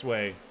this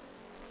way.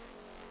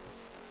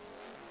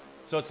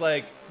 So it's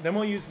like then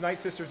we'll use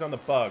Night Sisters on the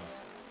bugs.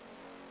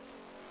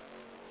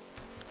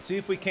 See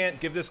if we can't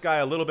give this guy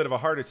a little bit of a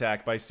heart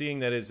attack by seeing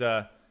that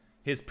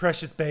his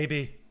precious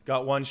baby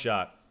got one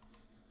shot.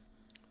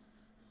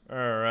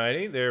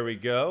 Alrighty, there we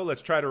go.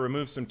 Let's try to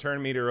remove some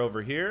turn meter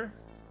over here.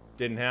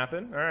 Didn't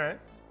happen. All right.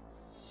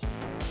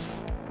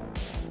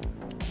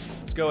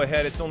 Let's go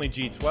ahead. It's only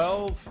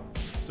G12,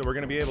 so so we're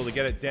going to be able to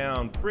get it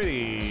down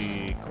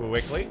pretty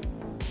quickly.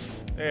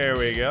 There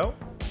we go.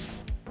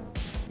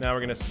 Now we're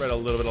going to spread a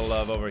little bit of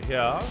love over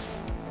here.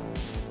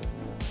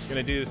 Going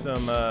to do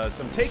some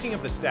taking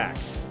of the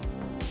stacks.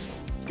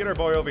 Let's get our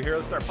boy over here.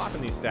 Let's start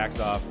popping these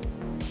stacks off.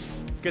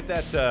 Let's get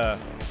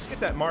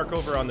that mark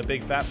over on the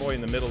big fat boy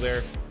in the middle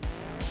there.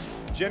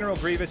 General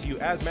Grievous, you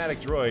asthmatic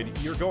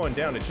droid, you're going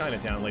down to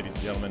Chinatown, ladies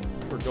and gentlemen.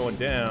 We're going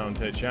down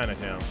to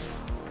Chinatown.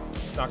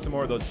 Let's knock some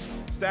more of those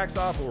stacks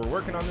off while we're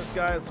working on this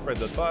guy. Let's spread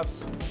the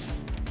buffs.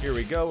 Here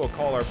we go. We'll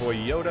call our boy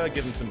Yoda,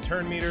 give him some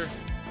turn meter.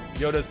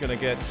 Yoda's going to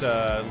get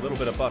a little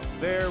bit of buffs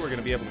there. We're going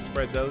to be able to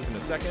spread those in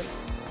a second.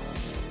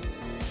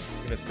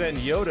 Going to send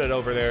Yoda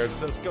over there.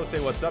 So let's go say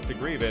what's up to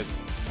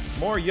Grievous.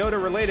 More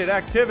Yoda-related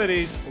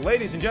activities.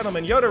 Ladies and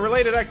gentlemen,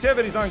 Yoda-related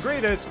activities on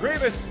Grievous.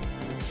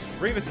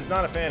 Grievous is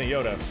not a fan of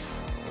Yoda.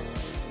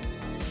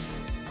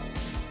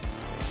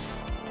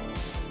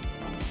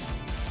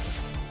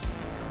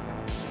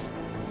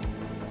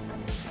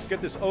 Let's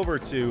get this over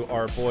to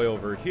our boy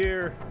over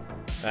here.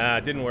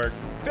 Didn't work.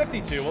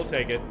 52, we'll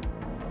take it.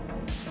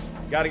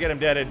 Gotta get him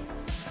deaded.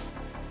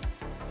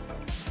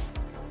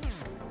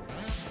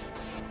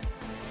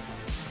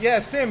 Yeah,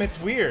 Sim, it's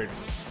weird.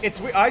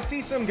 I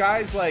see some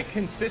guys like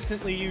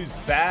consistently use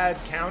bad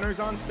counters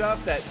on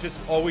stuff that just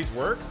always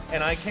works,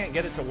 and I can't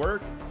get it to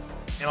work,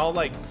 and I'll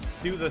like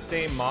do the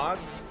same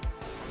mods.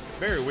 It's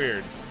very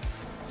weird.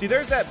 See,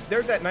 there's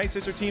that Night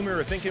Sister team we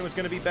were thinking was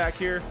going to be back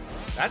here.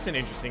 That's an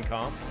interesting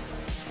comp.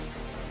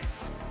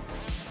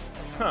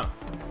 Huh.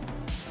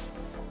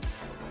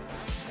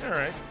 All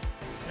right.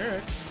 All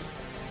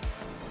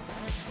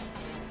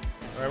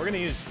right, we're going to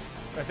use,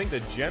 I think,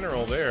 the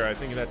general there. I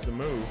think that's the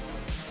move.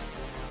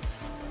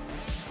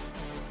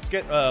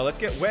 Let's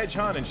get Wedge,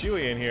 Han, and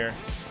Chewie in here.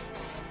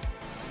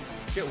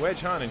 Let's get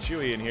Wedge, Han, and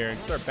Chewie in here and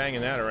start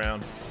banging that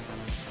around.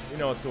 You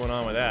know what's going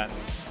on with that.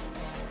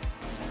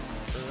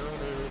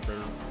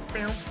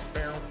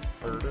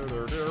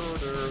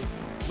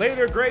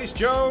 Later, Grace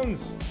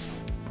Jones!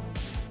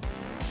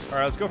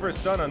 Alright, let's go for a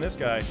stun on this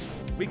guy.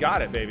 We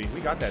got it, baby.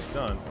 We got that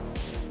stun.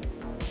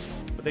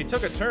 But they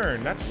took a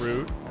turn. That's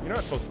rude. You're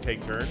not supposed to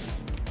take turns.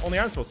 Only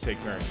I'm supposed to take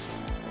turns.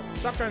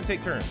 Stop trying to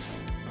take turns.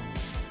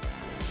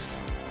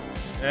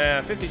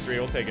 53,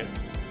 we'll take it.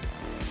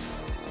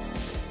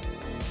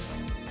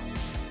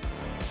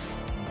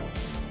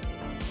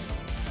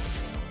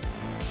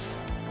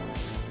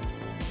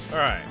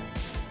 Alright.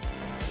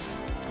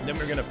 Then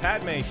we're gonna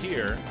Padme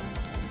here.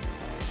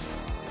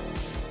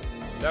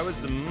 That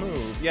was the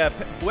move. Yeah,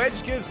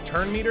 Wedge gives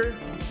turn meter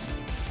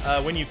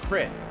when you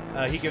crit.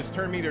 He gives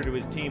turn meter to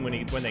his team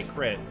when they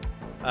crit.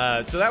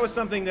 So that was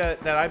something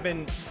that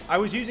I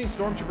was using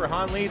Stormtrooper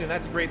Han lead, and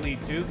that's a great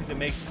lead too, because it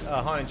makes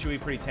Han and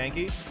Chewie pretty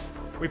tanky.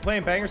 We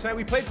playing bangers tonight?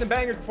 We played some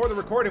bangers before the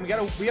recording. We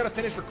gotta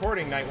finish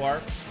recording,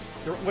 Nightwar.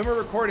 When we're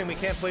recording, we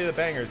can't play the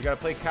bangers. We gotta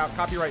play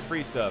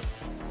copyright-free stuff.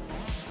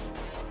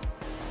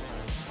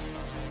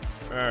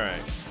 All right.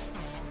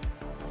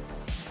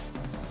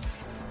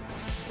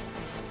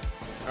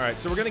 All right.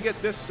 So we're gonna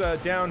get this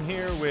down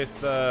here with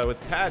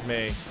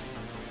Padme.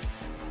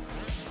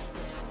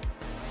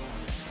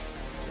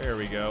 There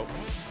we go.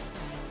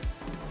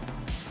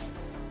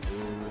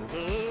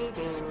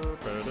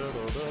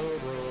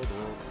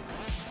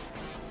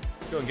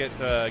 Go and get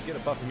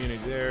a buff immunity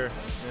there.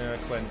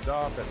 Cleansed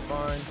off, that's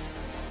fine.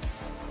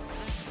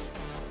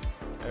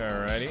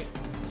 Alrighty.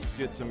 Let's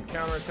get some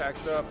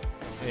counterattacks up.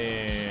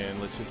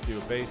 And let's just do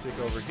a basic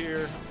over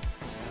here.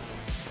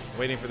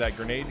 Waiting for that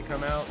grenade to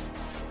come out.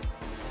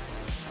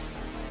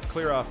 Let's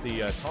clear off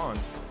the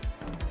taunt.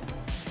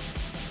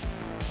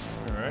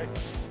 Alright.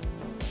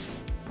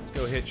 Let's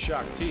go hit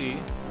Shock T.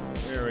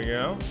 There we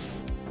go.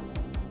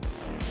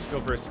 Let's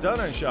go for a stun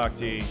on Shock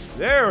T.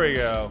 There we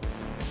go.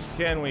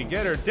 Can we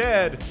get her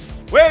dead?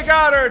 We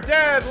got her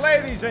dead,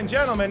 ladies and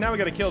gentlemen. Now we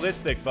gotta kill this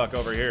thick fuck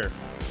over here.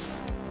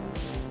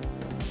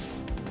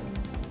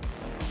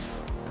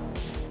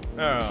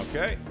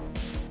 Okay.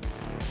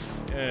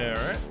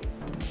 Alright.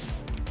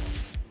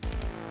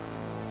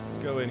 Let's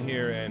go in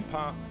here and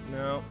pop.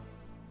 No.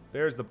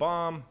 There's the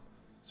bomb.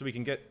 So we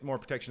can get more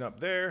protection up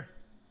there.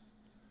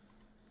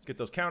 Let's get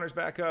those counters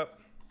back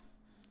up.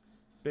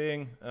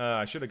 Bing.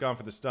 I should have gone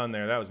for the stun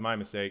there. That was my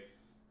mistake.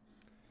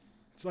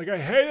 It's like I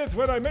hate it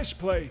when I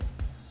misplay.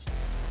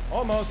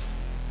 Almost.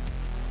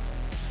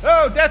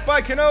 Oh, death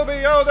by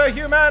Kenobi! Oh, the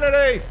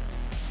humanity!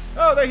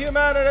 Oh, the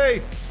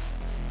humanity!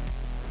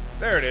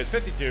 There it is,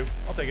 52.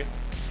 I'll take it.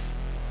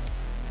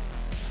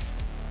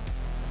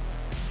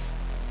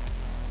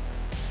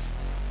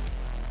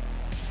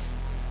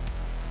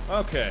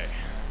 Okay.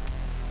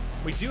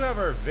 We do have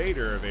our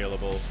Vader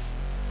available.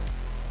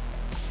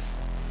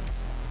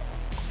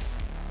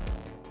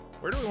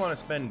 Where do we want to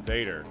spend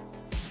Vader?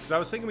 Because I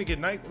was thinking we could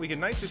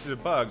Night Sister the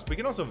bugs, but we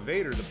can also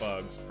Vader the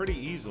bugs pretty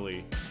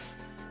easily.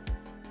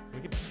 We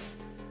could...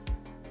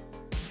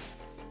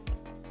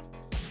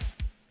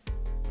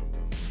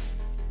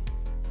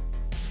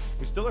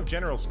 We still have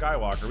General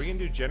Skywalker. We can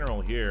do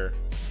General here.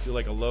 Do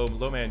like a low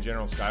man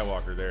General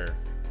Skywalker there.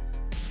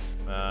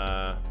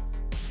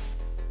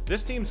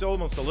 This team's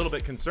almost a little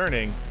bit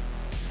concerning.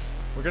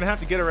 We're going to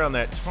have to get around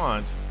that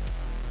taunt.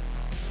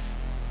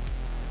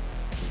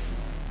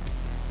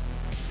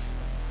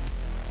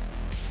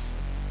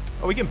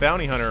 Oh, we can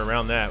bounty hunter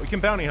around that. We can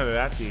bounty hunter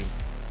that team.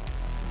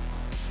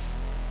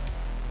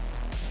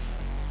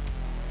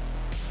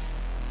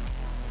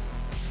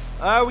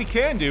 We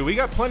can do. We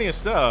got plenty of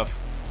stuff.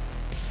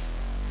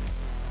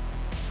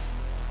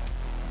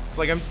 It's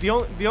like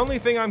the only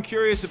thing I'm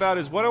curious about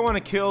is what I want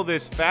to kill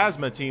this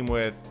Phasma team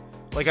with.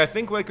 Like, I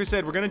think, like I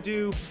said, we're gonna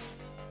do.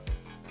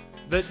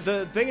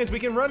 The thing is, we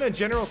can run a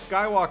General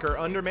Skywalker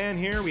Underman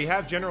here. We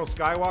have General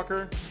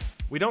Skywalker.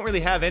 We don't really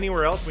have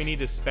anywhere else we need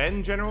to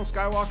spend General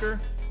Skywalker.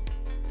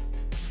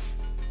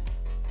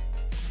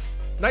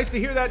 Nice to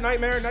hear that,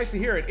 Nightmare. Nice to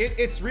hear it.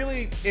 It's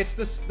really, it's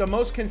the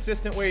most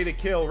consistent way to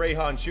kill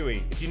Rayhan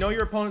Chewie. If you know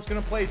your opponent's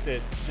going to place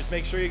it, just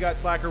make sure you got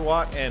Slacker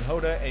Watt and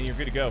Hoda, and you're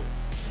good to go.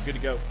 You're good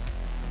to go.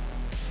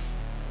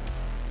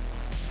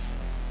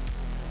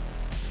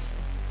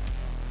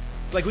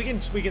 It's like we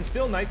can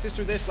still Night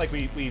Sister this like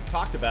we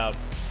talked about.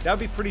 That would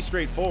be pretty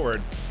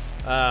straightforward.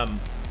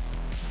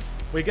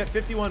 We get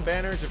 51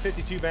 banners or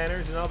 52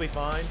 banners, and I'll be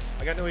fine.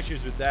 I got no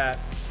issues with that.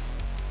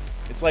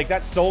 It's like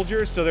that's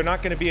soldiers, so they're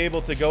not going to be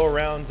able to go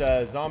around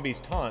Zombie's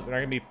taunt. They're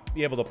not going to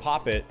be able to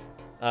pop it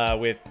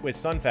with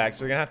Sunfax. So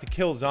they're going to have to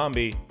kill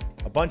Zombie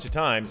a bunch of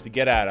times to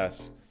get at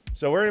us.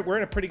 So we're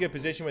in a pretty good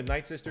position with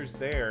Night Sisters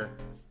there.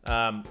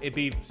 It'd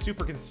be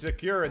super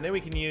secure, and then we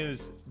can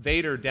use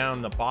Vader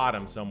down the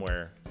bottom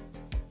somewhere.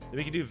 Then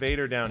we can do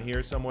Vader down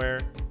here somewhere.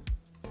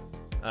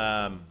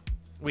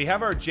 We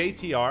have our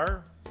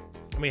JTR,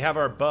 and we have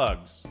our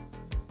bugs.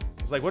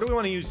 It's like, what do we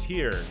want to use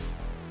here?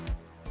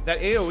 That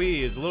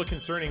AoE is a little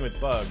concerning with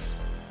bugs.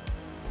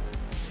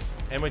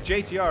 And with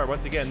JTR,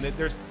 once again,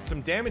 there's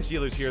some damage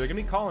dealers here. They're going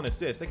to be call and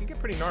assist. They can get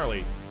pretty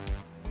gnarly.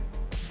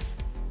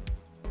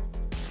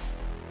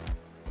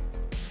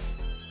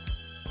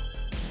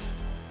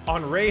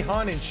 On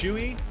Rayhan and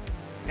Chewie,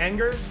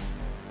 Anger,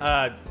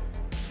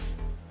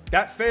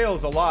 that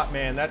fails a lot,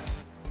 man.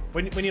 That's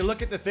when you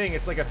look at the thing,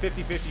 it's like a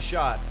 50-50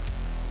 shot.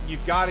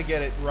 You've got to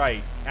get it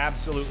right.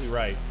 Absolutely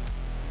right.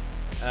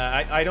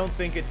 I don't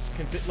think it's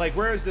consistent. Like,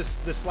 whereas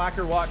the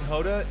Slacker, Watt, and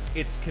Hoda,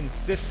 it's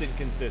consistent.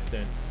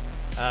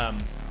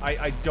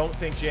 I don't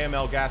think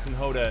JML, Gas, and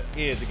Hoda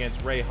is against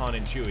Rayhan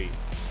and Chewie.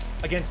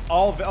 Against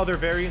all the other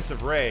variants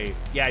of Ray,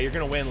 yeah, you're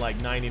going to win like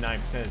 99%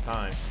 of the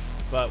time.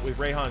 But with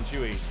Rayhan and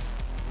Chewie,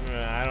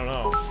 I don't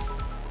know.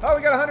 Oh,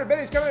 we got 100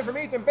 biddies coming in from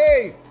Ethan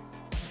B.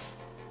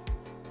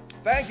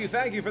 Thank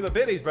you for the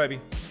biddies,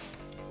 baby.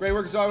 Great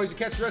work as always. You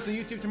catch the rest of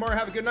the YouTube tomorrow.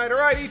 Have a good night. All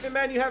right, Ethan,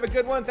 man, you have a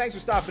good one. Thanks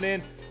for stopping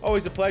in.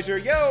 Always a pleasure.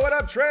 Yo, what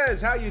up,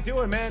 Trez? How you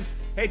doing, man?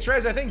 Hey,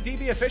 Trez, I think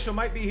DB Official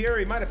might be here.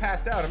 He might have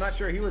passed out. I'm not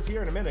sure. He was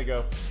here a minute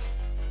ago.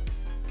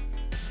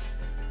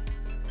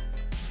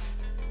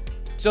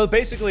 So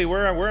basically,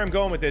 where I'm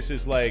going with this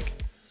is like,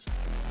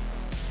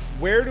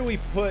 where do we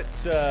put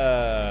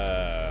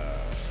the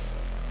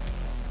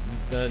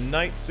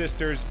Night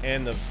Sisters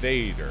and the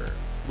Vader?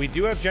 We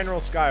do have General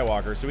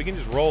Skywalker, so we can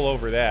just roll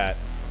over that.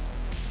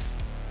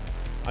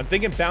 I'm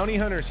thinking Bounty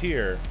Hunters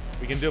here.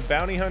 We can do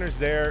Bounty Hunters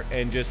there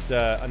and just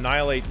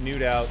annihilate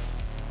Nude out.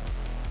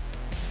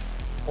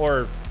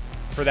 Or,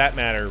 for that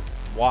matter,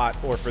 Watt,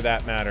 or for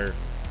that matter,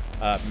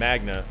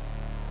 Magna.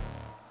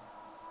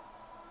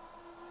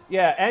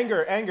 Yeah,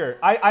 Anger.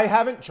 I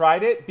haven't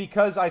tried it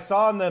because I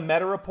saw in the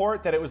meta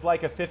report that it was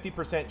like a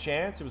 50%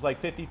 chance. It was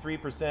like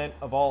 53%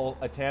 of all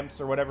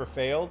attempts or whatever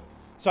failed.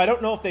 So I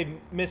don't know if they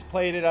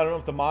misplayed it. I don't know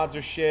if the mods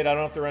are shit. I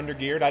don't know if they're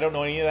undergeared. I don't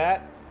know any of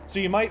that. So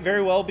you might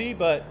very well be,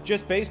 but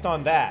just based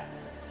on that.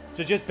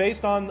 So just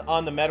based on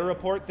the meta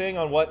report thing,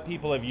 on what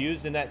people have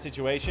used in that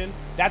situation,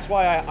 that's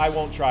why I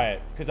won't try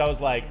it. Because I was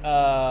like,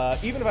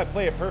 even if I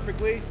play it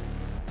perfectly,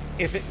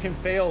 if it can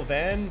fail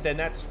then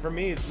that's, for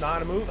me, it's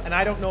not a move. And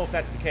I don't know if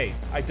that's the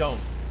case. I don't.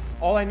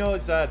 All I know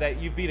is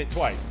that you've beat it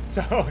twice.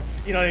 So,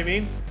 you know what I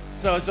mean?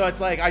 So it's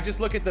like, I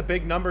just look at the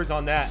big numbers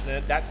on that,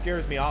 and that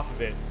scares me off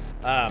of it.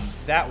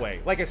 That way.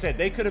 Like I said,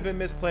 they could have been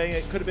misplaying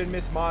it, could have been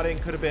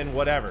mismodding, could have been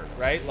whatever,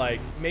 right? Like,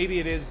 maybe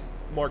it is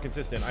more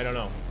consistent. I don't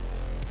know.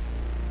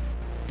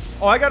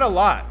 Oh, I got a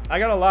lot,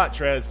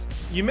 Trez.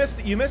 You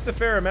missed a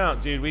fair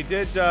amount, dude. We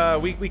did,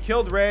 we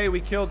killed Ray, we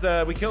killed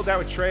that with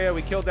Traya,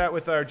 we killed that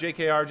with our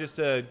JKR just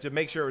to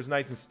make sure it was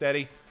nice and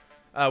steady.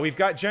 We've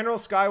got General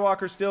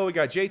Skywalker still, we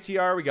got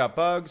JTR, we got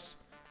Bugs.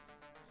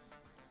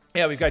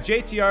 Yeah, we've got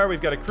JTR,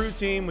 we've got a crew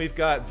team, we've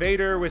got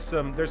Vader with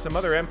there's some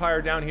other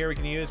Empire down here we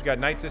can use. We've got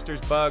Night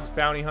Sisters, Bugs,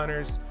 Bounty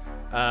Hunters,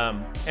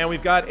 and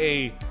we've got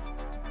a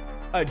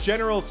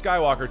General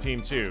Skywalker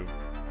team too.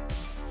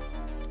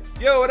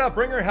 Yo, what up,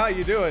 Bringer? How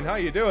you doing? How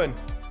you doing?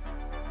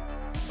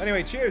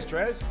 Anyway, cheers,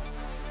 Trez.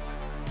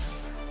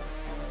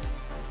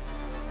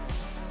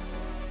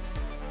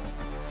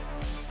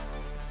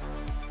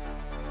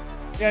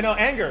 Yeah, no,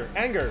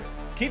 Anger.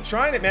 Keep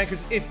trying it, man,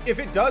 because if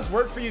it does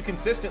work for you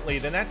consistently,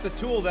 then that's a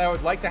tool that I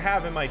would like to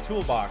have in my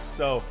toolbox.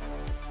 So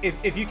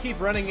if you keep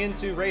running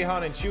into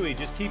Rayhan and Chewie,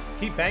 just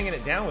keep banging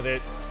it down with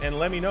it and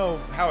let me know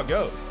how it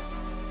goes.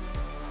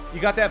 You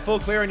got that full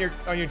clear on your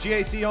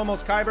GAC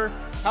almost, Kyber?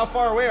 How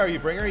far away are you,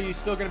 Bringer? Are you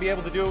still going to be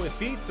able to do it with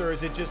feats, or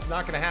is it just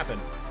not going to happen?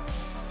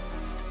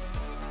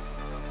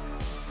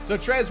 So,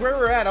 Trez, where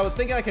we're at, I was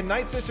thinking I could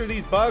Night Sister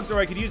these bugs, or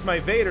I could use my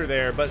Vader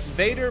there, but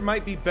Vader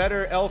might be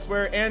better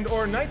elsewhere, and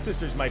or Night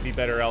Sisters might be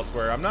better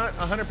elsewhere. I'm not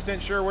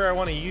 100% sure where I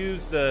want to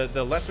use the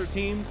lesser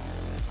teams.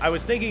 I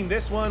was thinking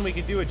this one, we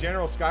could do a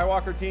General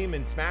Skywalker team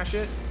and smash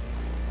it.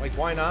 Like,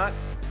 why not?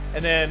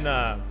 And then,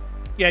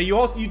 yeah, you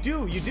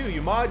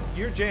mod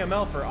your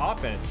JML for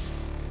offense.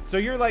 So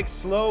you're like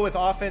slow with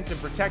offense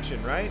and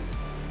protection, right?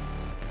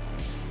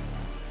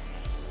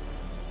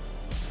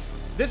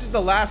 This is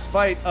the last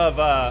fight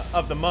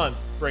of the month,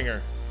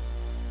 Bringer.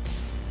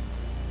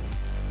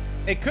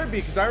 It could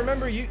be, because I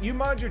remember you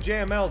mod your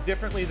JML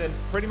differently than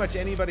pretty much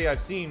anybody I've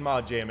seen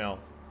mod JML.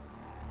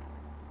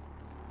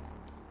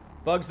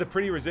 Bugs the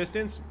pretty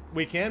resistance?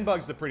 We can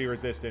bugs the pretty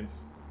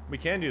resistance. We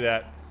can do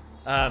that.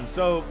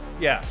 So,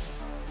 yeah.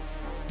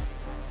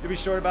 Did we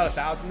short about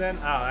 1,000 then?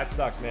 Oh, that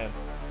sucks, man.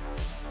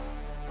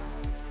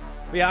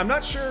 But yeah, I'm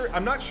not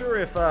sure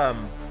if,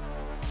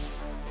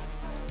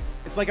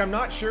 it's like I'm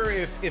not sure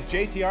if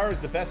JTR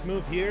is the best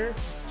move here.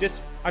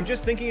 I'm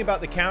just thinking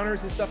about the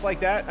counters and stuff like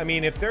that. I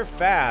mean, if they're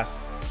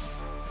fast,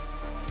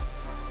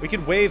 we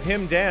could wave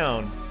him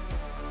down.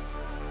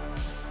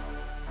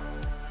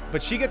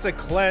 But she gets a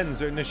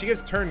cleanse, or no, she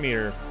gets turn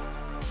meter.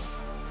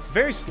 It's a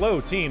very slow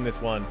team, this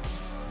one.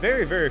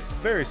 Very, very,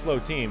 very slow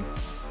team.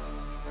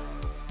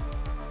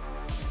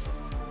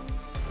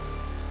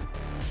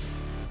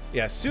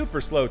 Yeah,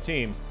 super slow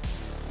team.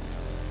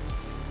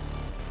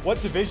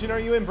 What division are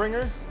you in,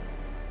 Bringer?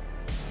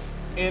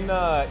 In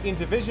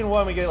Division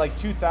 1, we get like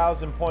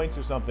 2,000 points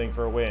or something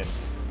for a win.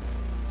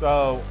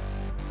 So...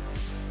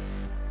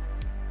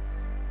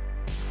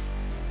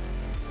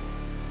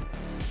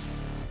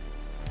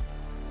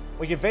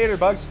 we get Vader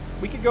bugs.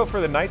 We could go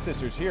for the Night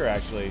Sisters here,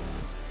 actually.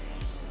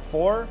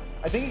 4?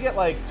 I think you get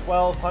like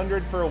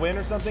 1,200 for a win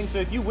or something. So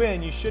if you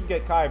win, you should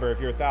get Kyber if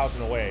you're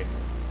 1,000 away.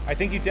 I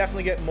think you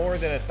definitely get more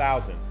than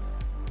 1,000.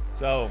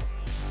 So...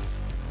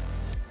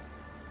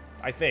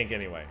 I think,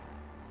 anyway.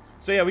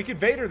 So yeah, we could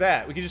Vader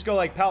that. We could just go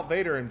like Palp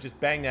Vader and just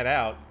bang that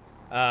out.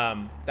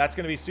 That's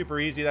going to be super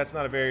easy. That's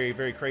not a very,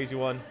 very crazy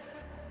one.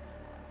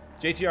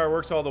 JTR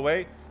works all the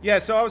way. Yeah,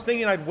 so I was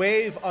thinking I'd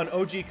wave on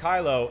OG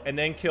Kylo and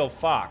then kill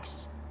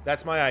Fox.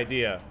 That's my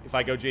idea, if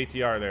I go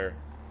JTR there.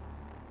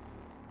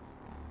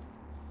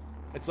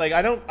 It's like,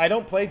 I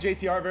don't play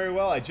JTR very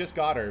well. I just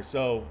got her,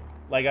 so...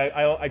 like,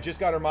 I just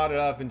got her modded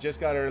up and just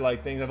got her,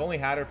 like, things. I've only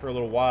had her for a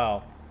little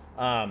while.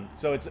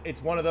 So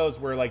it's one of those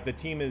where, like, the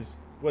team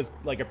was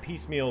like a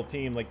piecemeal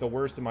team, like the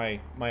worst of my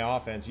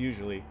offense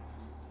usually.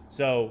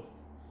 So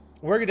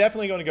we're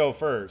definitely going to go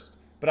first,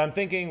 but I'm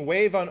thinking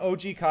wave on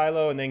OG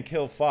Kylo and then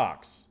kill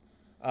Fox.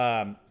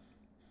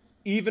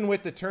 Even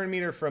with the turn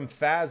meter from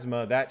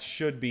Phasma, that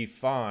should be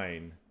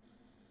fine.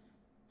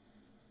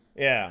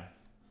 Yeah.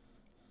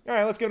 All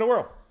right, let's give it a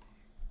whirl.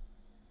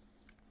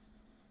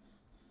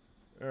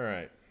 All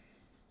right.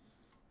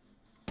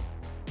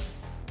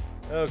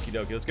 Okie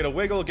dokie, let's get a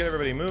wiggle, get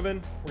everybody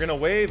moving. We're gonna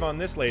wave on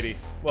this lady.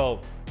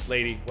 Well,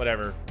 lady,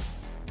 whatever.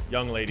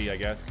 Young lady, I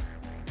guess.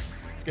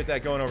 Let's get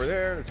that going over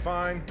there, that's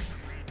fine.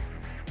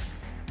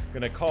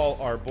 Gonna call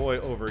our boy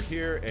over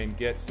here and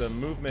get some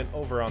movement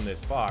over on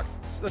this Fox.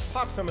 Let's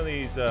pop some of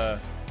these, try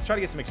to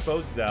get some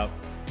exposes out.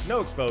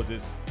 No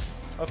exposes,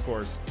 of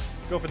course.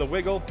 Go for the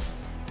wiggle.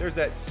 There's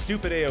that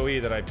stupid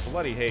AoE that I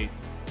bloody hate.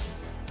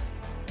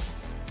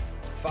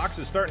 Fox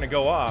is starting to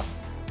go off.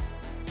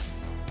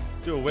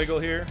 Let's do a wiggle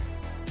here.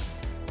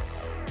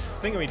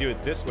 I think we do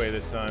it this way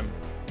this time.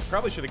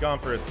 Probably should have gone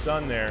for a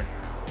stun there.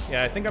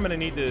 Yeah, I think I'm going to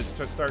need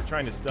to start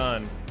trying to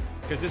stun,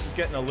 because this is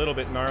getting a little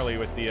bit gnarly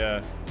with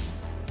the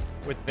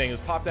thing.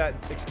 Let's pop that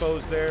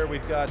exposed there.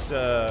 We've got,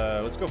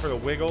 let's go for the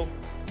wiggle.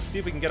 See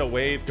if we can get a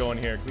wave going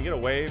here. Can we get a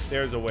wave?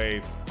 There's a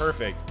wave.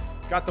 Perfect.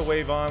 Got the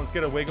wave on. Let's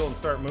get a wiggle and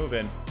start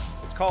moving.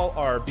 Let's call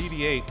our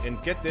BB-8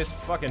 and get this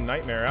fucking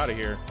nightmare out of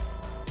here.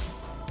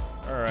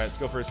 All right, let's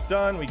go for a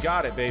stun. We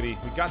got it, baby.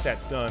 We got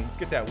that stun. Let's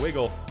get that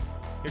wiggle.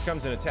 Here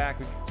comes an attack.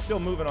 We're still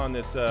moving on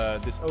this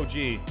this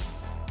OG.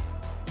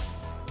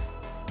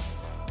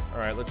 All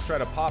right, let's try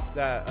to pop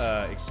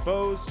that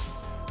expose.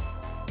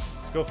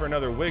 Let's go for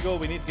another wiggle.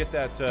 We need to get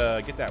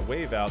that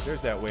wave out.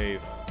 There's that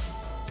wave.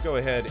 Let's go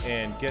ahead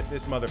and get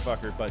this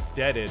motherfucker, but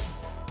deaded.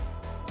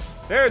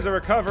 There's a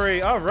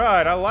recovery. All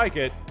right, I like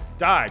it.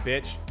 Die,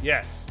 bitch.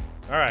 Yes.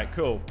 All right,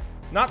 cool.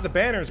 Not the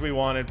banners we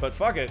wanted, but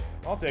fuck it.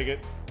 I'll take it.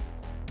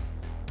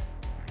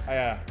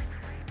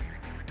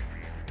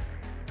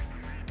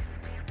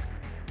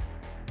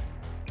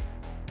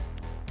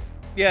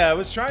 Yeah, I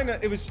was trying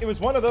to. It was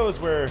one of those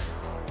where.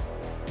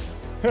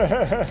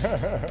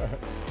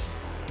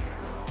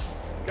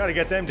 Gotta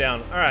get them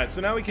down. All right,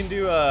 so now we can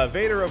do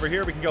Vader over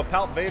here. We can go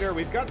Palp Vader.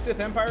 We've got Sith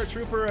Empire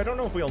Trooper. I don't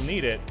know if we'll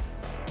need it.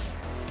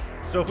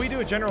 So if we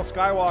do a General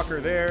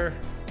Skywalker there,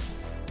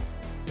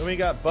 then we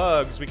got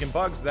Bugs. We can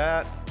Bugs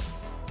that.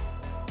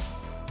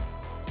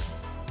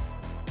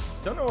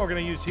 Don't know what we're gonna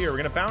use here. We're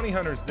gonna Bounty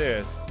Hunters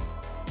this.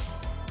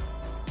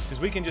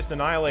 because we can just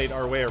annihilate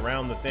our way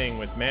around the thing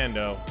with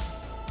Mando.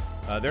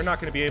 They're not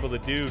going to be able to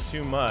do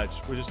too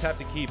much. We'll just have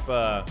to keep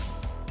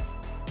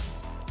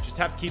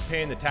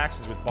paying the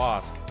taxes with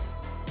Bosk.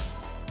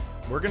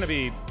 We're going to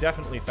be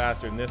definitely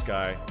faster than this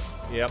guy.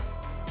 Yep.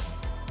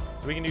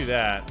 So we can do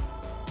that.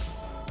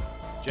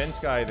 Gen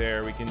Sky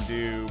there. We can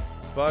do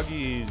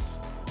buggies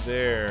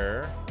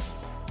there.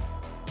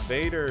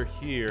 Vader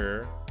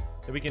here.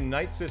 Then we can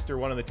Night Sister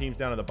one of the teams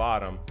down at the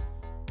bottom.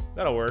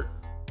 That'll work.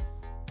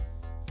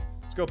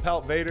 Let's go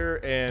Pelt Vader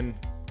and...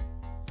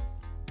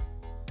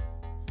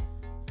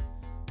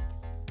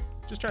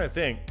 Just trying to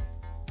think.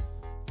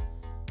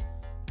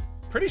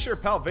 Pretty sure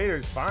Pelt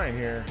Vader's fine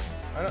here.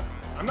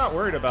 I'm not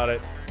worried about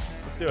it.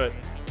 Let's do it.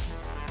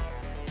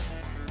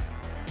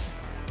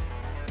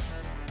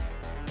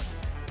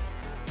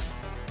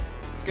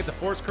 Let's get the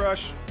Force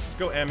Crush. Let's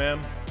go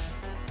MM.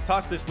 Let's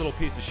toss this little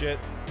piece of shit.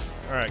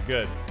 Alright,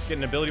 good. Get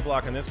an ability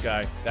block on this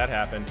guy. That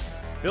happened.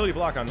 Ability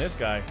block on this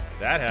guy.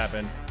 That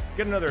happened. Let's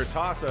get another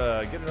toss,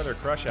 get another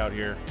crush out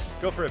here.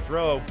 Go for a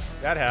throw.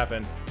 That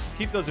happened.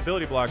 Keep those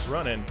ability blocks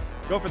running.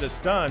 Go for the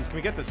stuns. Can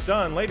we get the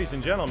stun, ladies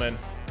and gentlemen?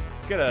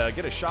 Let's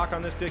get a shock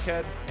on this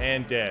dickhead.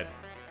 And dead.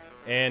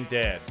 And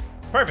dead.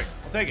 Perfect.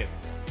 I'll take it.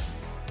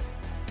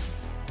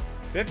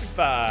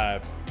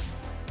 55.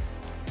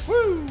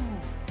 Woo!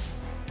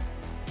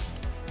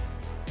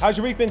 How's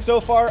your week been so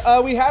far?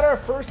 We had our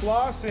first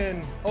loss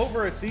in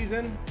over a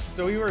season.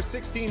 So we were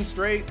 16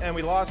 straight, and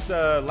we lost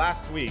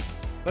last week.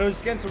 But it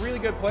was against a really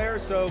good player,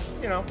 so,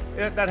 you know,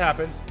 that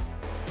happens.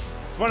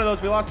 It's one of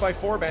those, we lost by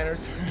 4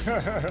 banners.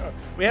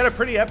 We had a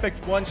pretty epic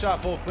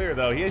one-shot full clear,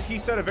 though. He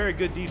set a very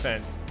good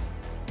defense.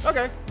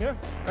 Okay, yeah,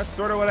 that's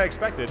sort of what I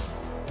expected.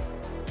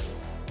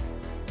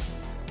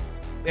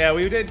 Yeah,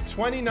 we did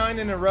 29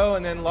 in a row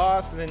and then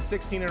lost, and then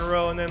 16 in a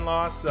row and then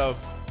lost, so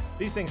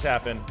these things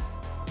happen.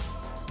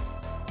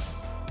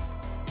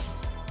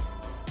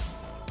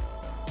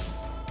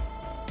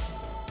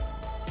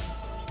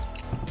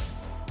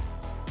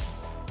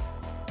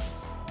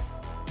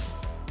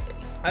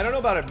 I don't know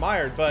about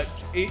admired, but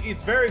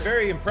it's very,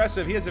 very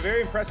impressive. He has a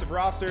very impressive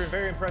roster,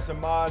 very impressive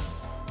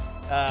mods.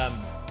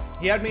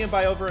 He had me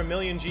by over 1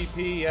 million GP.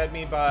 He had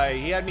me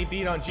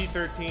beat on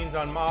G13s,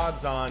 on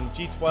mods, on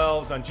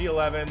G12s, on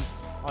G11s,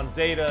 on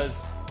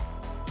Zetas.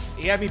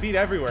 He had me beat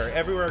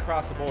everywhere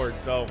across the board.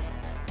 So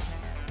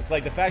it's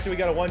like the fact that we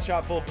got a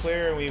one-shot full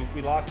clear and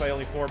we lost by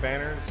only 4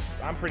 banners.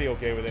 I'm pretty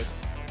okay with it.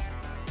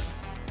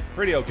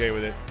 Pretty okay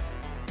with it.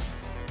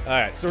 All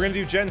right, so we're gonna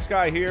do Gen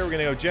Sky here. We're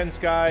gonna go Gen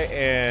Sky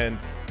and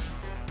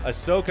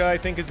Ahsoka, I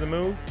think, is the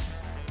move.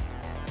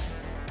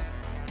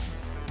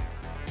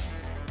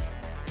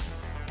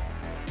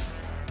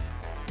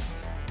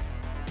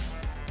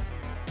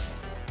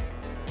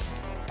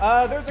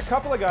 There's a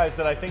couple of guys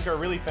that I think are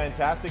really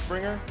fantastic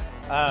bringer.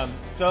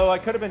 So I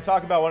could have been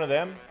talking about one of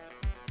them.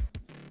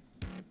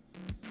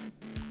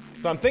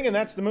 So I'm thinking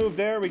that's the move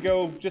there. We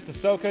go just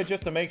Ahsoka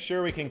just to make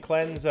sure we can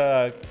cleanse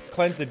the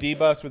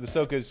debuffs with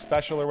Ahsoka's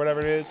special or whatever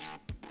it is.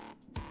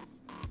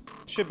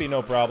 Should be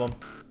no problem.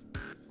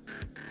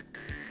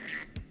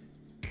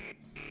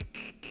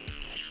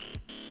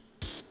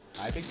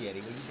 Hi, Big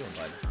Yeti. What are you doing,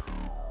 bud?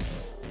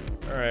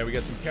 Alright, we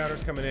got some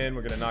counters coming in.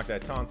 We're going to knock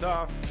that taunt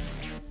off.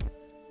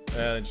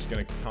 And just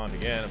going to taunt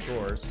again, of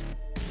course.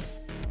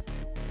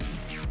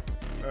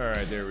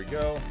 Alright, there we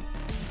go.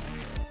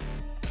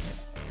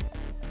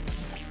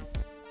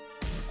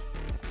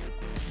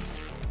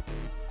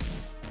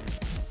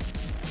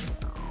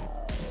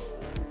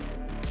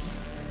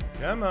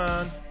 Come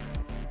on.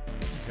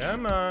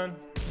 Come on.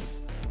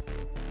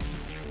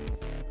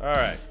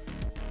 Alright.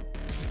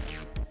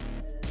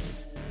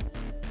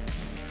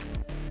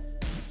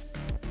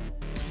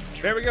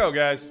 There we go,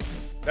 guys.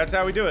 That's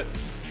how we do it.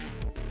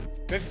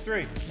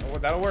 53. Oh,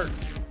 that'll work.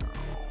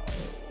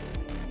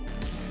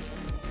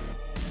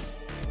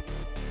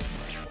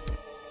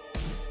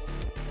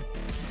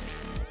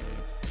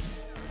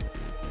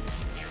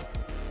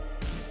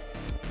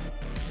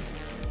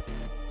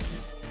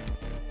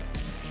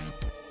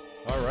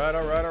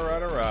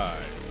 Alright.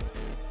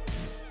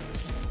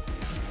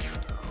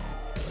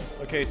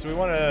 Okay, so we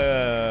want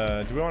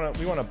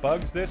to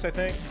bugs this, I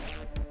think.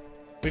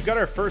 We've got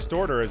our first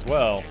order as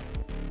well.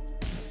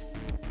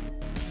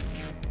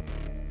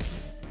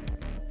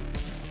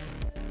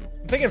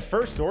 I'm thinking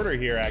first order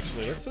here,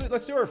 actually.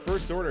 Let's do our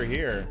first order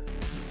here.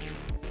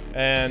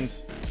 And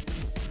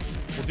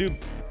we'll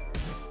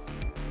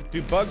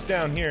do bugs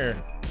down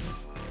here.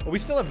 Well, we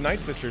still have Night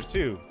Sisters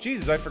too.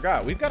 Jesus, I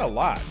forgot. We've got a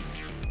lot.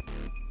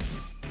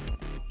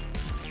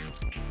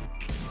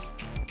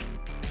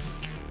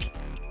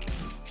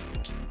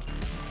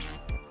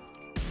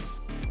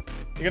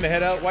 You're gonna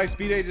head out. Wife's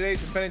B-Day today,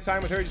 so spending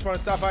time with her. Just want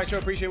to stop by, show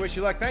appreciate, wish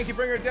you luck. Thank you,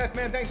 Bringer of Death,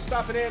 man. Thanks for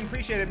stopping in.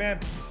 Appreciate it, man.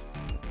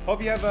 Hope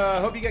you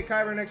get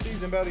Kyber next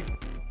season, buddy.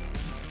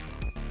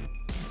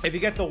 If you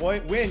get the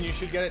win, you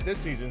should get it this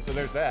season. So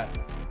there's that.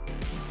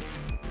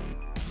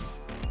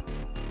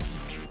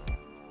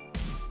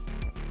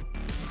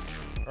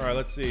 All right,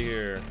 let's see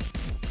here.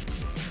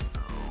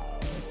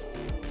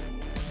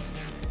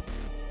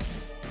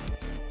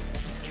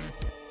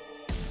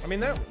 mean,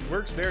 that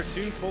works there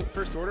too, full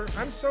first order.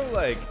 I'm so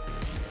like,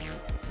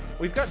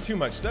 we've got too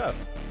much stuff.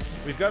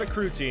 We've got a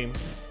crew team.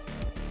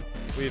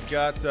 We've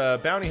got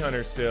bounty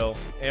hunters still,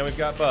 and we've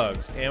got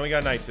bugs, and we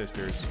got night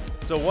sisters.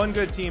 So one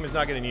good team is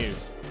not getting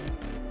used.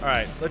 All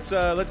right, let's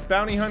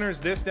bounty hunters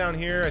this down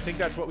here. I think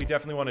that's what we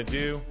definitely want to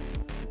do.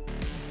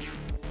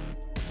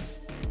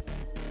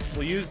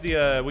 We'll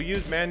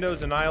use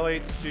Mando's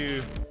Annihilates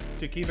to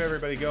keep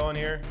everybody going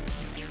here,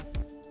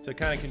 to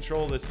kind of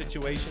control the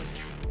situation.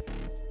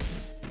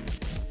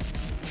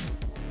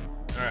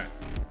 All right.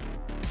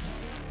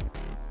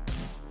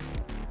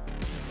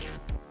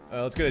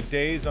 Let's get a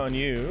daze on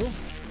you.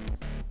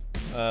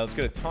 Let's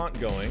get a taunt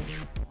going.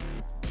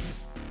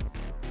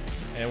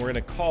 And we're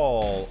going to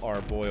call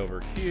our boy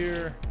over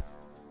here.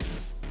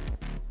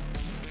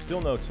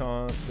 Still no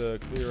taunt.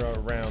 Clear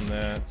around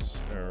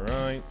that. All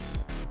right.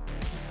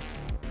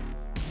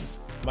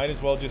 Might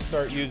as well just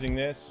start using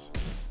this.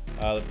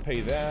 Let's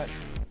pay that.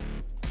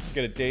 Let's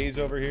get a daze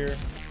over here.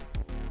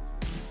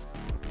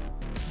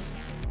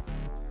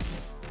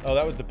 Oh,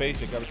 that was the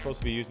basic. I was supposed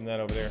to be using that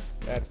over there.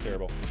 That's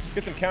terrible. Let's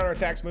get some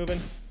counterattacks moving.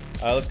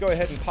 Let's go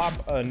ahead and pop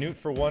a newt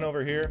for 1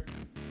 over here.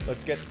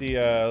 Let's get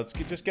the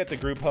just get the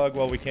group hug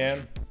while we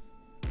can.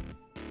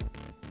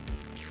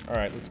 All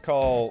right, let's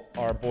call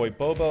our boy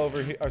Boba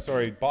over here.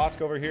 Sorry, Bosk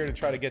over here to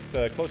try to get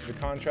closer to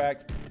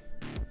contract.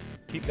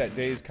 Keep that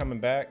daze coming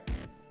back.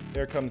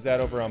 There comes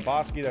that over on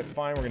Bosky. That's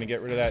fine. We're gonna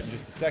get rid of that in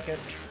just a second.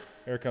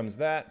 There comes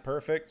that.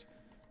 Perfect.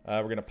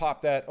 We're gonna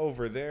pop that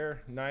over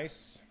there.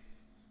 Nice.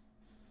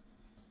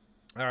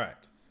 All right.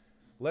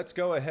 Let's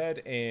go ahead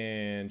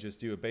and just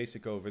do a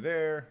basic over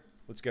there.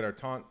 Let's get our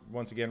taunt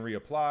once again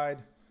reapplied.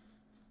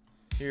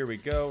 Here we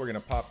go. We're going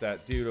to pop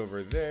that dude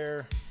over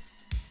there.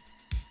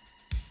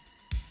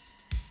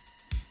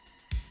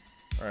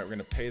 All right, we're going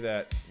to pay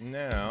that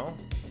now.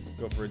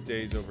 Go for a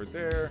daze over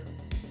there.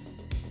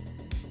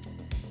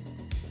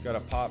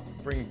 Got to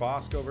bring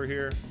Bosk over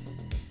here.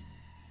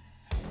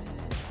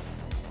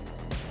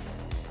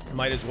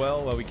 Might as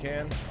well while we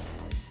can.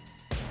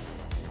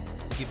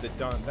 Keep that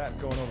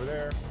going over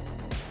there.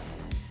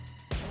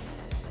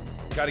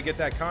 Got to get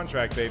that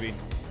contract, baby.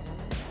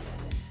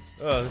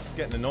 Oh, this is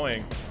getting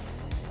annoying.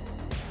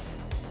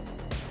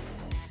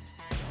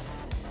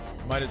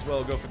 Might as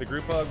well go for the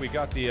group hug. We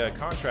got the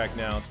contract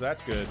now, so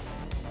that's good.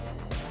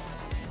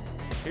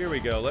 Here we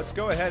go. Let's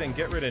go ahead and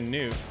get rid of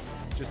Newt,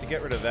 just to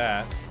get rid of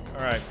that.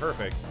 All right,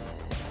 perfect.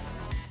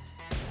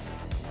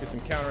 Get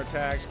some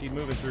counterattacks. Keep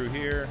moving through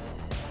here.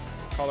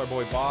 Call our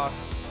boy Boss.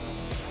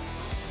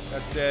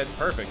 That's dead.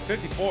 Perfect.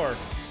 54. I'll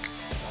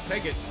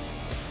take it.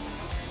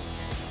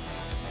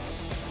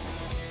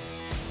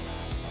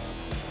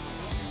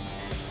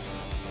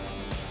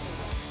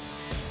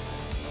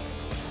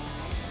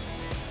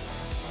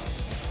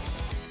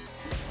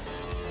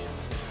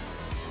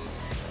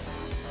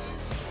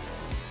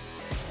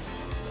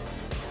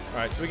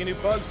 Alright, so we can do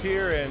bugs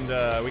here,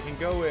 and we can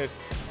go with...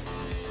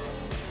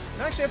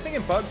 Actually, I'm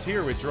thinking bugs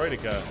here with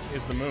Droideka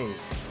is the move.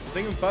 I'm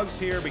thinking bugs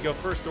here, we go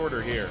first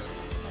order here.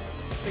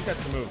 I think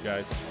that's the move,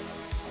 guys.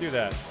 Let's do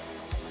that.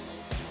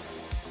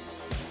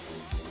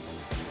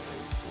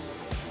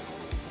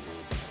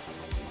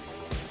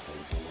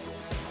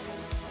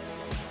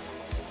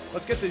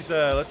 Let's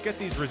get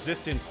these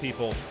resistance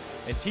people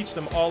and teach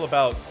them all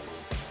about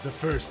the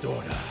First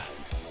Order.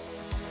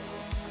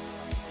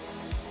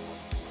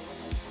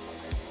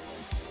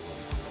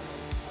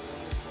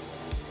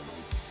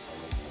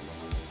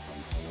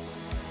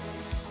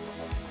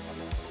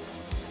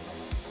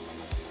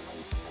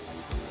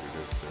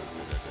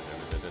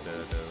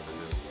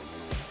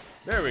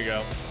 There we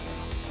go.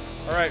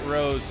 All right,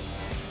 Rose.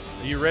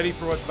 Are you ready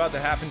for what's about to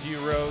happen to you,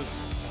 Rose?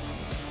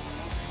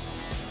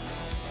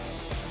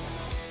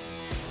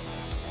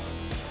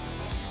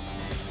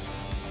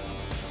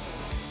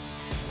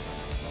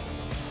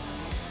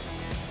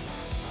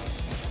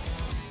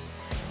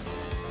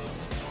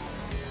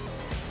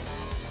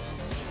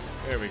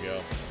 There we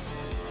go.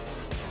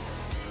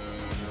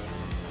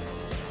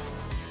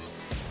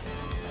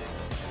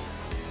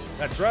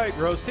 That's right,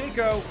 Rose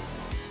Tico.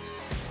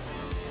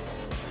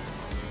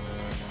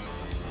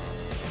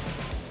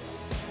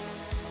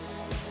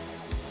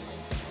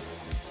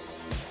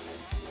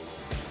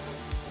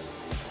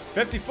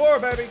 $54,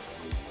 baby.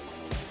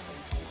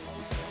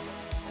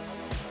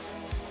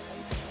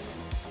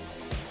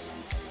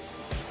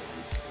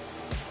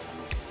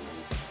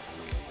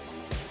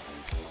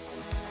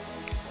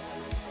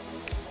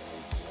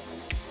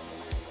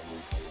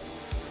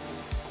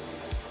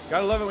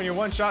 Gotta love it when you're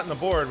one shot in the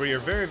board where you're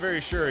very, very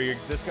sure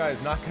this guy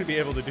is not going to be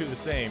able to do the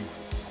same.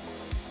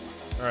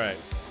 All right,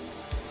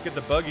 let's get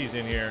the buggies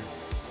in here.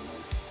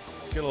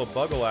 Let's get a little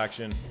buggle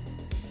action.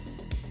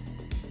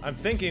 I'm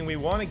thinking we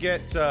want to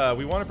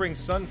bring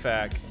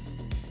Sunfac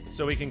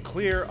so we can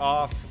clear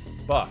off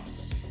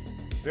buffs.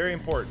 Very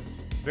important.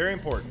 Very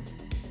important.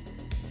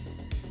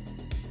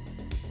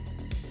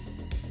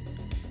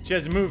 She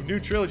has to move new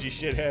trilogy,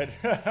 shithead.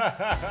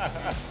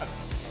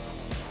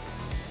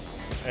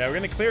 Yeah, we're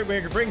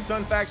gonna bring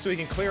Sunfac so we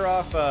can clear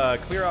off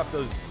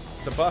those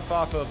the buff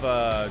off of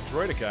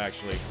Droidica,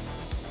 actually.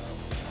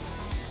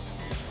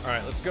 All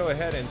right, let's go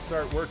ahead and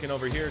start working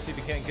over here. See if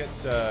we can't get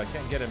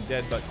him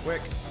dead but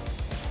quick.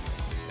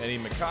 Any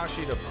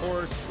Makashi, of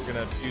course. We're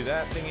gonna do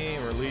that thingy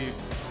and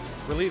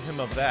relieve him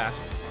of that.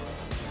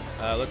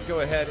 Let's go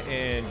ahead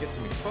and get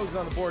some exposes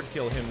on the board.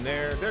 Kill him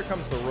there. There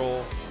comes the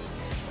roll.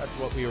 That's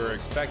what we were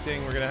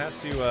expecting. We're gonna have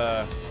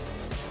to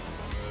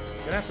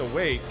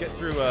wait. Get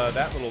through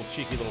that little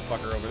cheeky little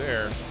fucker over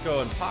there. Let's go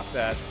and pop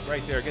that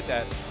right there. Get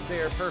that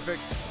there.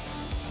 Perfect.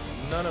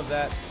 None of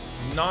that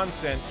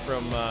nonsense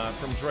from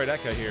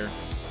Droideca here.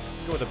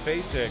 Let's go with a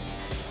basic.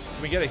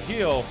 Can we get a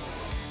heal?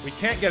 We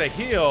can't get a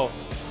heal.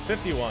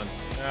 51.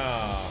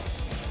 Oh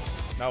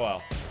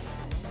well.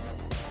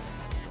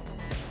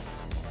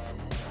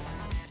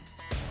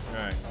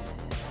 Alright.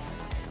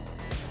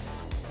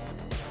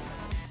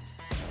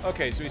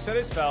 Okay, so he set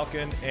his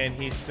Falcon, and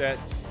he set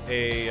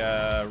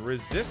a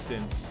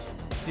resistance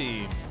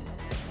team.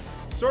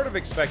 Sort of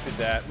expected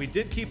that. We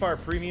did keep our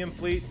premium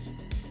fleets.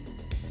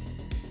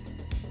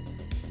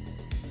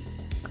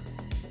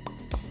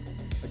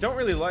 I don't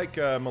really like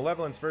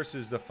Malevolence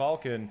versus the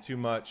Falcon too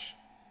much.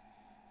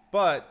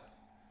 But,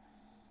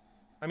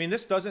 I mean,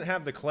 this doesn't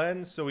have the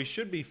cleanse, so we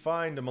should be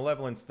fine to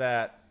Malevolence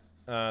that.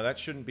 That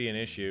shouldn't be an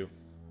issue.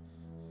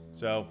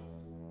 So,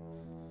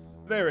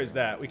 there is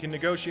that. We can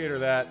negotiate her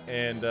that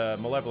and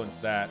Malevolence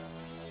that.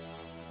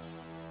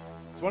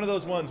 It's one of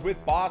those ones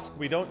with Bosk.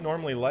 We don't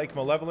normally like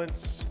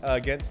Malevolence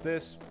against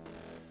this.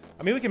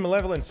 I mean, we can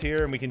Malevolence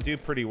here and we can do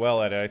pretty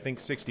well at it. I think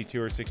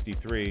 62 or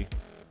 63.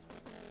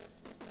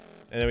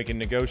 And then we can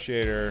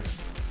negotiate her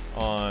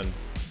on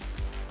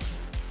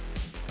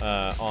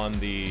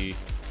the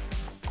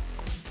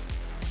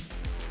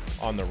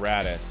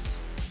Radis.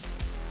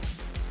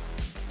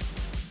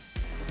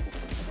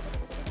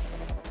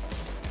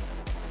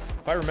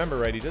 If I remember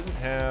right, he doesn't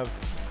have...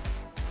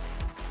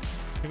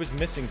 He was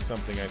missing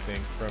something, I think,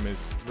 from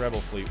his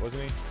Rebel fleet,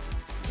 wasn't he?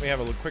 Let me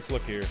have a quick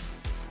look here.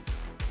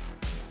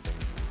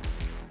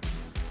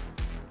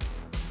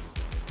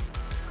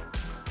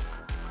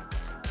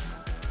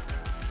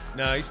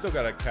 No, he's still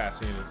got a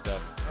Cassian and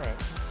stuff.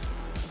 Alright.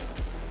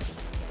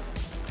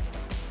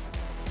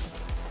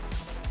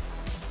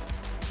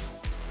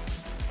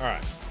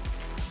 Alright.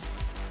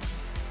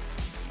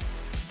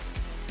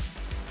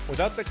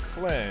 Without the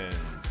cleanse,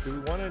 do we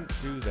want to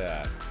do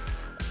that?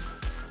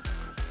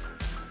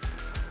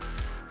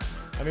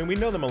 I mean, we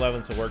know the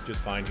Malevolence will work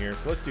just fine here,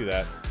 so let's do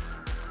that.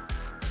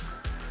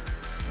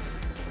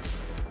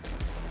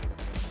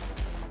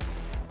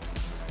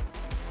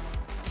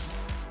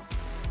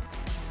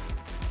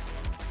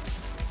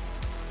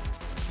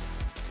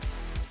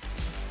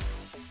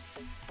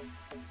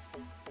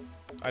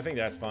 I think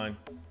that's fine.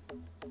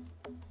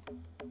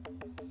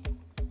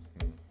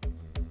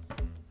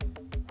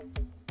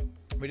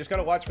 We just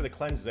gotta watch for the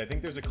cleanses. I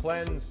think there's a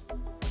cleanse.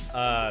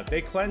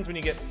 They cleanse when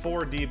you get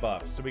 4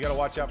 debuffs, so we gotta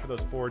watch out for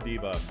those 4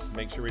 debuffs.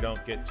 Make sure we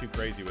don't get too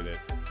crazy with it.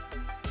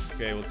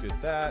 Okay, let's get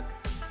that.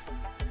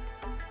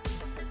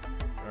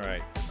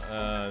 Alright,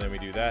 then we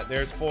do that.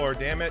 There's 4,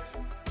 damn it.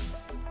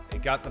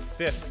 It got the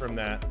 5th from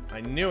that.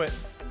 I knew it.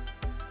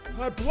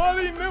 I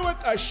bloody knew it.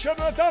 I shouldn't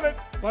have done it,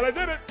 but I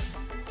did it.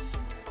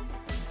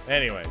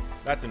 Anyway,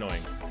 that's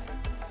annoying.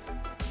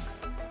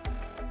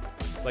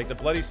 It's like the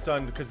bloody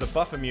stun, because the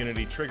buff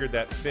immunity triggered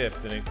that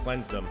 5th and it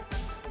cleansed them.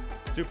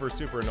 Super,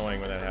 super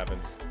annoying when that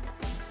happens.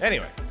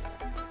 Anyway,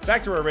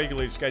 back to our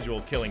regularly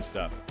scheduled killing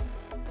stuff.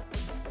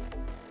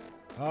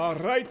 All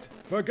right,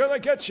 we're gonna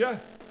get you.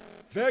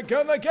 They're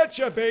gonna get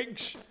you,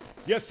 Biggs.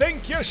 You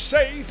think you're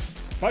safe,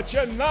 but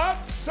you're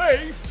not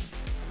safe.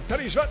 I'll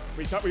tell you what,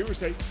 we thought we were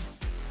safe.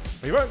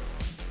 We weren't.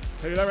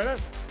 Tell you that right now.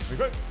 We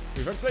weren't.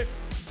 We weren't safe.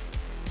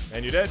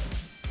 And you're dead.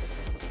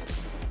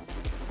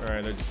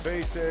 Alright, there's a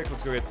basic.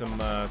 Let's go get some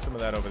of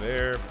that over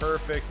there.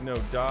 Perfect. No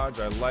dodge.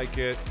 I like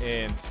it.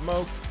 And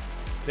smoked.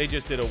 They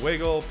just did a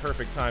wiggle.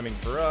 Perfect timing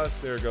for us.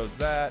 There goes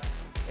that.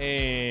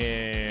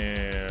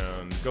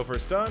 And go for a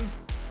stun.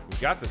 We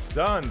got the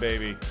stun,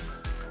 baby.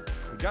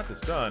 We got the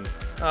stun.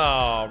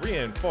 Oh,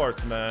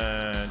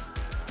 reinforcement.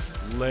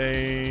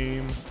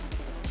 Lame.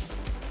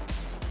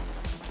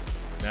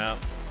 No.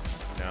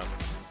 No.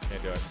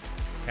 Can't do it.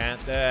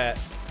 Can't do it.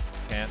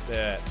 Can't do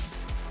it.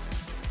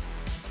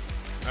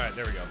 Alright,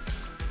 there we go.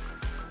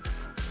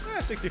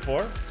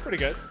 64. It's pretty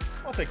good.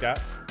 I'll take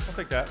that. I'll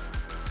take that.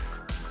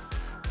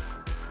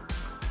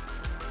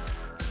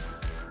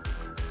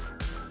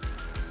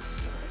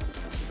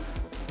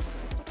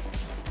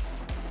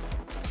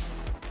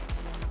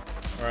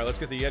 Alright, let's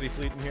get the Yeti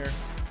fleet in here.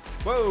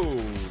 Whoa!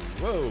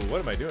 Whoa,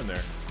 what am I doing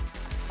there?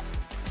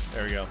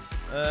 There we go.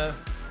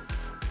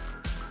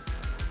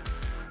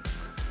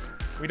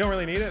 We don't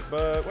really need it,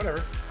 but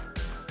whatever.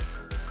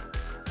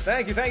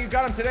 Thank you.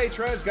 Got him today,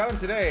 Trez. Got him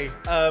today.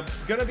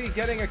 Gonna be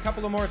getting a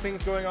couple of more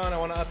things going on. I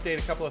want to update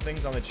a couple of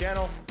things on the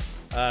channel.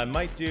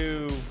 Might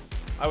do...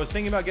 I was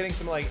thinking about getting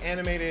some like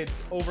animated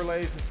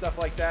overlays and stuff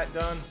like that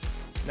done.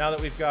 Now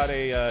that we've got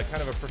a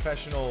kind of a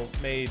professional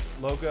made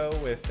logo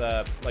with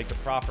like the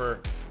proper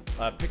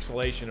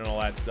pixelation and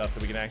all that stuff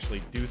that we can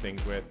actually do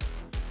things with.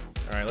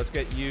 All right, let's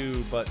get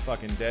you butt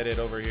fucking deaded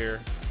over here.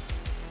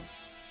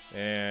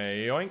 And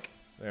yoink.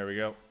 There we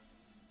go.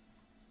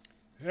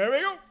 There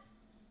we go.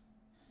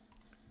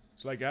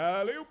 It's like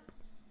alley-oop.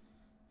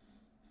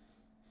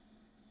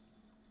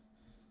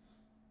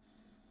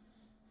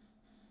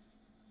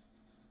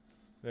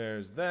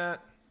 There's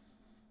that.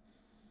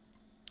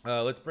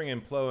 Let's bring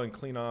in Plo and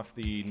clean off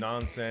the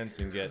nonsense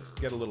and get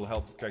a little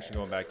health protection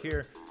going back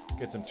here.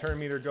 Get some turn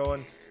meter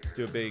going. Let's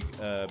do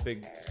a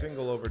big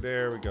single over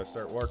there. We gotta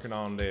start working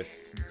on this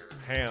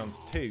hand's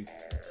tooth.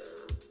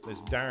 This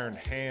darned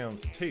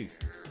hand's tooth.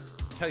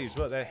 Tell you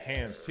what, that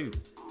hand's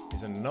tooth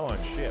is an annoying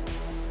shit.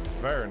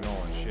 Very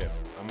annoying shit,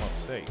 I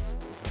must say.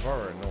 It's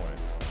very annoying.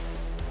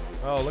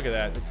 Oh, look at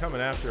that. They're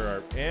coming after our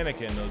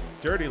Anakin, those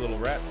dirty little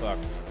rat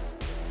fucks.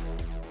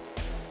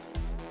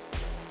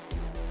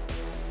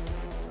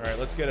 Alright,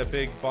 let's get a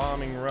big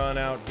bombing run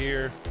out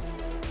here.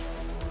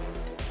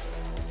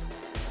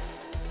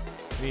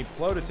 We need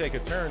Plo to take a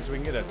turn so we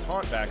can get a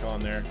taunt back on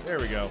there. There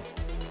we go.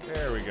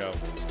 There we go.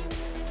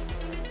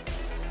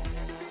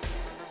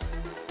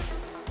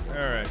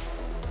 Alright.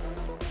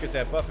 Get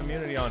that buff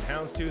immunity on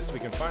Houndstooth so we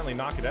can finally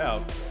knock it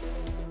out.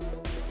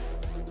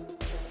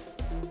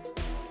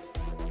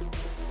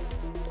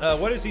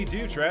 What does he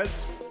do,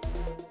 Trez?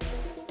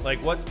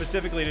 Like, what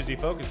specifically does he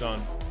focus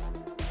on?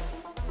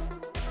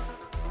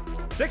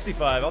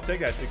 65. I'll take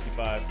that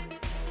 65.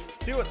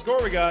 See what score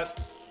we got.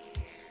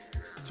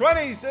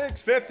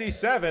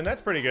 2657.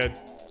 That's pretty good.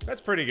 That's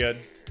pretty good.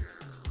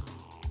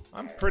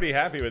 I'm pretty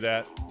happy with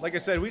that. Like I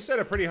said, we set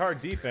a pretty hard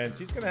defense.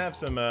 He's gonna have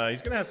some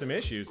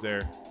issues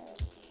there.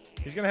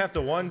 He's gonna have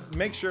to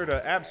make sure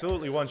to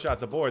absolutely one-shot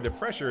the board. The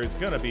pressure is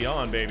gonna be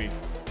on, baby.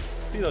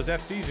 See those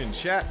FCs in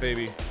chat,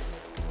 baby.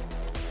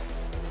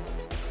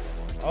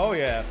 Oh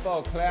yeah,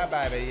 full clear,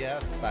 baby.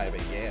 Yes, baby.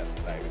 Yes,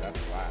 baby. That's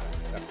why.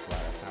 That's why.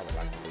 That's how we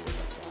like to do it.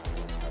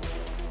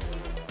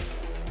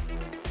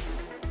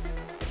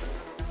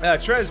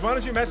 Trez, why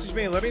don't you message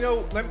me and let me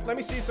know, let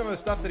me see some of the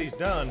stuff that he's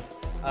done.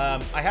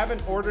 I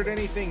haven't ordered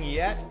anything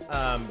yet.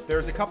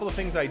 There's a couple of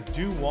things I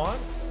do want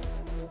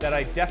that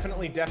I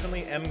definitely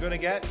am going to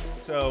get.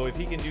 So if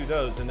he can do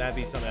those, then that'd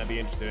be something I'd be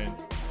interested in.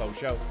 Faux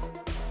show.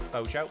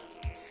 Faux show.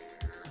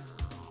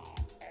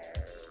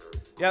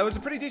 Yeah, it was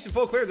a pretty decent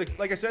full clear.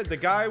 Like I said, the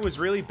guy was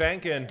really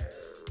banking.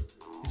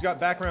 He's got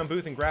background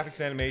booth and graphics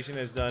animation,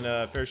 has done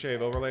a fair share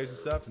of overlays and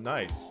stuff.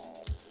 Nice.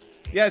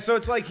 Yeah, so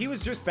it's like he was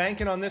just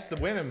banking on this to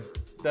win him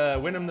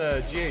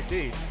the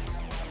GAC.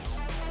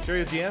 Show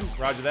you the DM?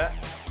 Roger that.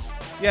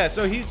 Yeah,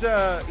 so he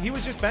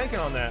was just banking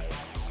on that.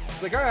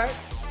 It's like, all right,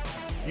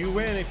 you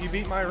win if you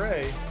beat my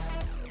Ray.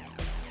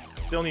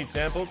 Still need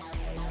samples.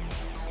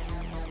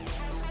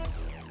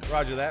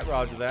 Roger that,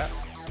 roger that.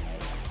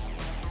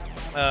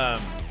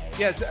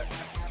 Yeah,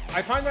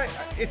 I find that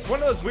it's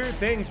one of those weird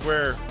things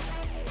where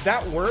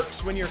that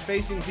works when you're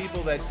facing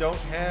people that don't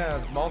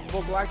have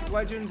multiple Galactic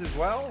Legends as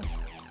well.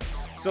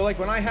 So like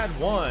when I had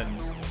one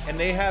and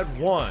they had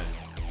one,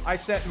 I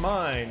set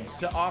mine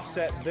to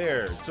offset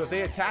theirs. So if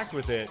they attacked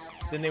with it,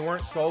 then they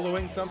weren't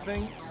soloing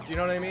something. Do you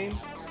know what I mean?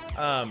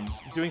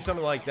 Doing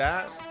something like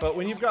that. But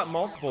when you've got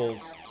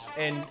multiples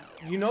and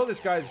you know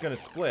this guy's gonna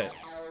split.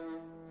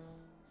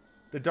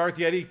 The Darth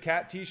Yeti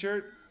cat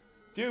t-shirt.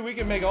 Dude, we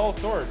can make all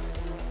sorts.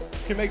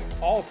 We can make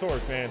all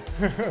sorts, man.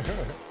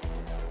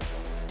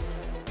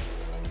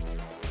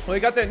 Well, we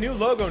got that new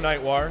logo,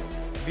 Nightwar,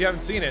 if you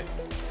haven't seen it.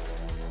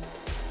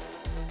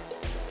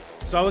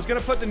 So I was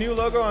gonna put the new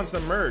logo on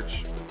some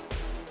merch.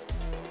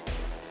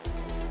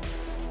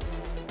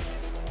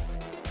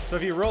 So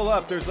if you roll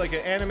up, there's like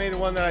an animated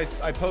one that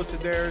I posted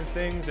there and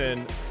things,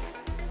 and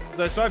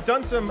so I've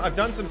done some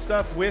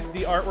stuff with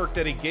the artwork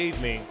that he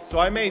gave me. So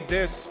I made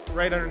this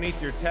right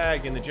underneath your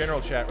tag in the general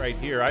chat right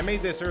here. I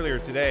made this earlier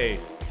today.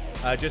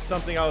 Just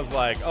something I was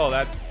like, oh,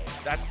 that's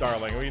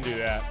darling. We can do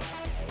that.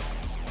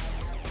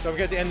 Don't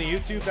forget to end the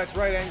YouTube. That's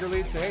right, Anger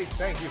Lead. So hey,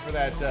 thank you for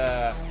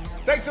that.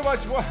 Thanks so much.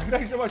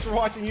 Thanks so much for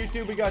watching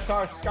YouTube. We got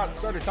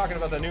started talking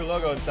about the new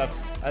logo and stuff,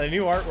 the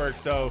new artwork.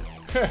 So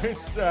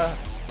it's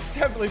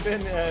definitely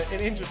been an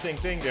interesting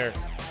thing there.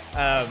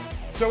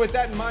 So with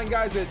that in mind,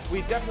 guys,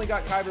 we definitely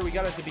got Kyber. We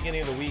got it at the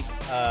beginning of the week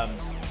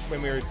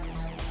when we were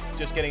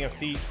just getting a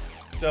feat.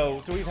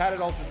 So we've had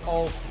it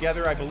all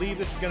together. I believe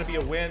this is going to be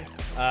a win.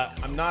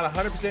 I'm not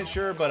 100%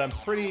 sure, but I'm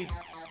pretty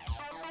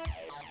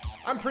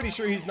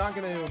sure he's not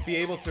going to be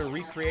able to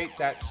recreate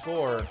that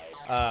score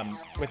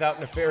without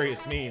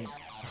nefarious means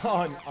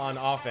on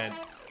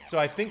offense. So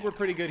I think we're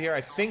pretty good here.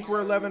 I think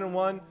we're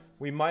 11-1.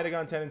 We might have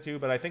gone 10-2,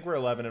 but I think we're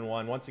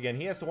 11-1. Once again,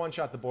 he has to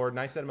one-shot the board, and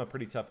I set him a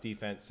pretty tough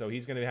defense, so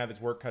he's going to have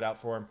his work cut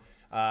out for him.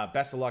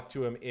 Best of luck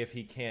to him if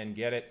he can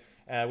get it.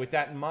 With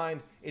that in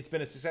mind, it's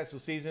been a successful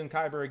season.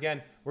 Kyber,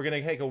 again, we're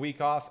going to take a week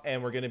off,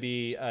 and we're going to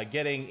be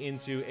getting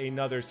into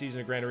another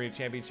season of Grand Arena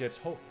Championships.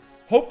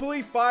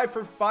 Hopefully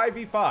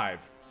 5v5.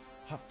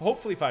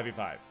 Hopefully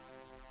 5v5.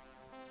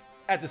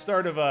 At the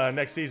start of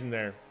next season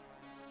there.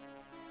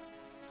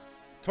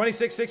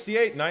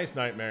 2668. Nice,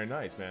 Nightmare.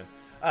 Nice, man.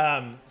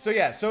 So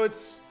yeah, so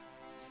it's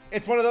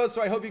it's one of those,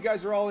 so I hope you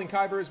guys are all in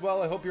Kyber as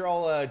well. I hope you're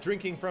all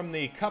drinking from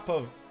the cup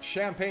of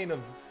champagne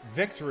of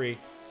victory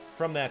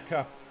from that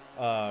cup.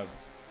 God,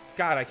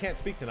 I can't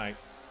speak tonight.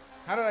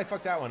 How did I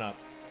fuck that one up?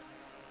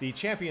 The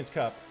Champions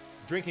Cup,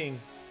 drinking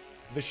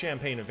the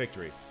champagne of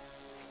victory.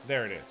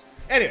 There it is.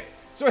 Anyway,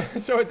 so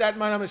with that in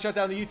mind, I'm going to shut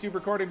down the YouTube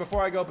recording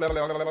before I go blah,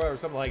 blah, blah, blah, blah, or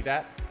something like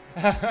that.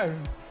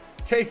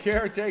 Take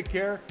care, take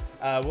care.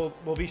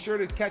 We'll be sure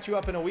to catch you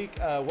up in a week,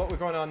 what we're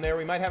going on there.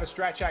 We might have a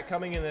strat chat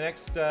coming in the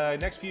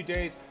next few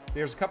days.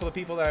 There's a couple of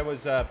people that I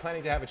was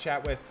planning to have a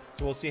chat with,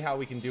 so we'll see how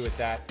we can do with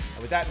that.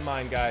 And with that in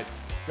mind, guys,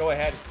 go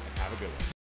ahead and have a good one.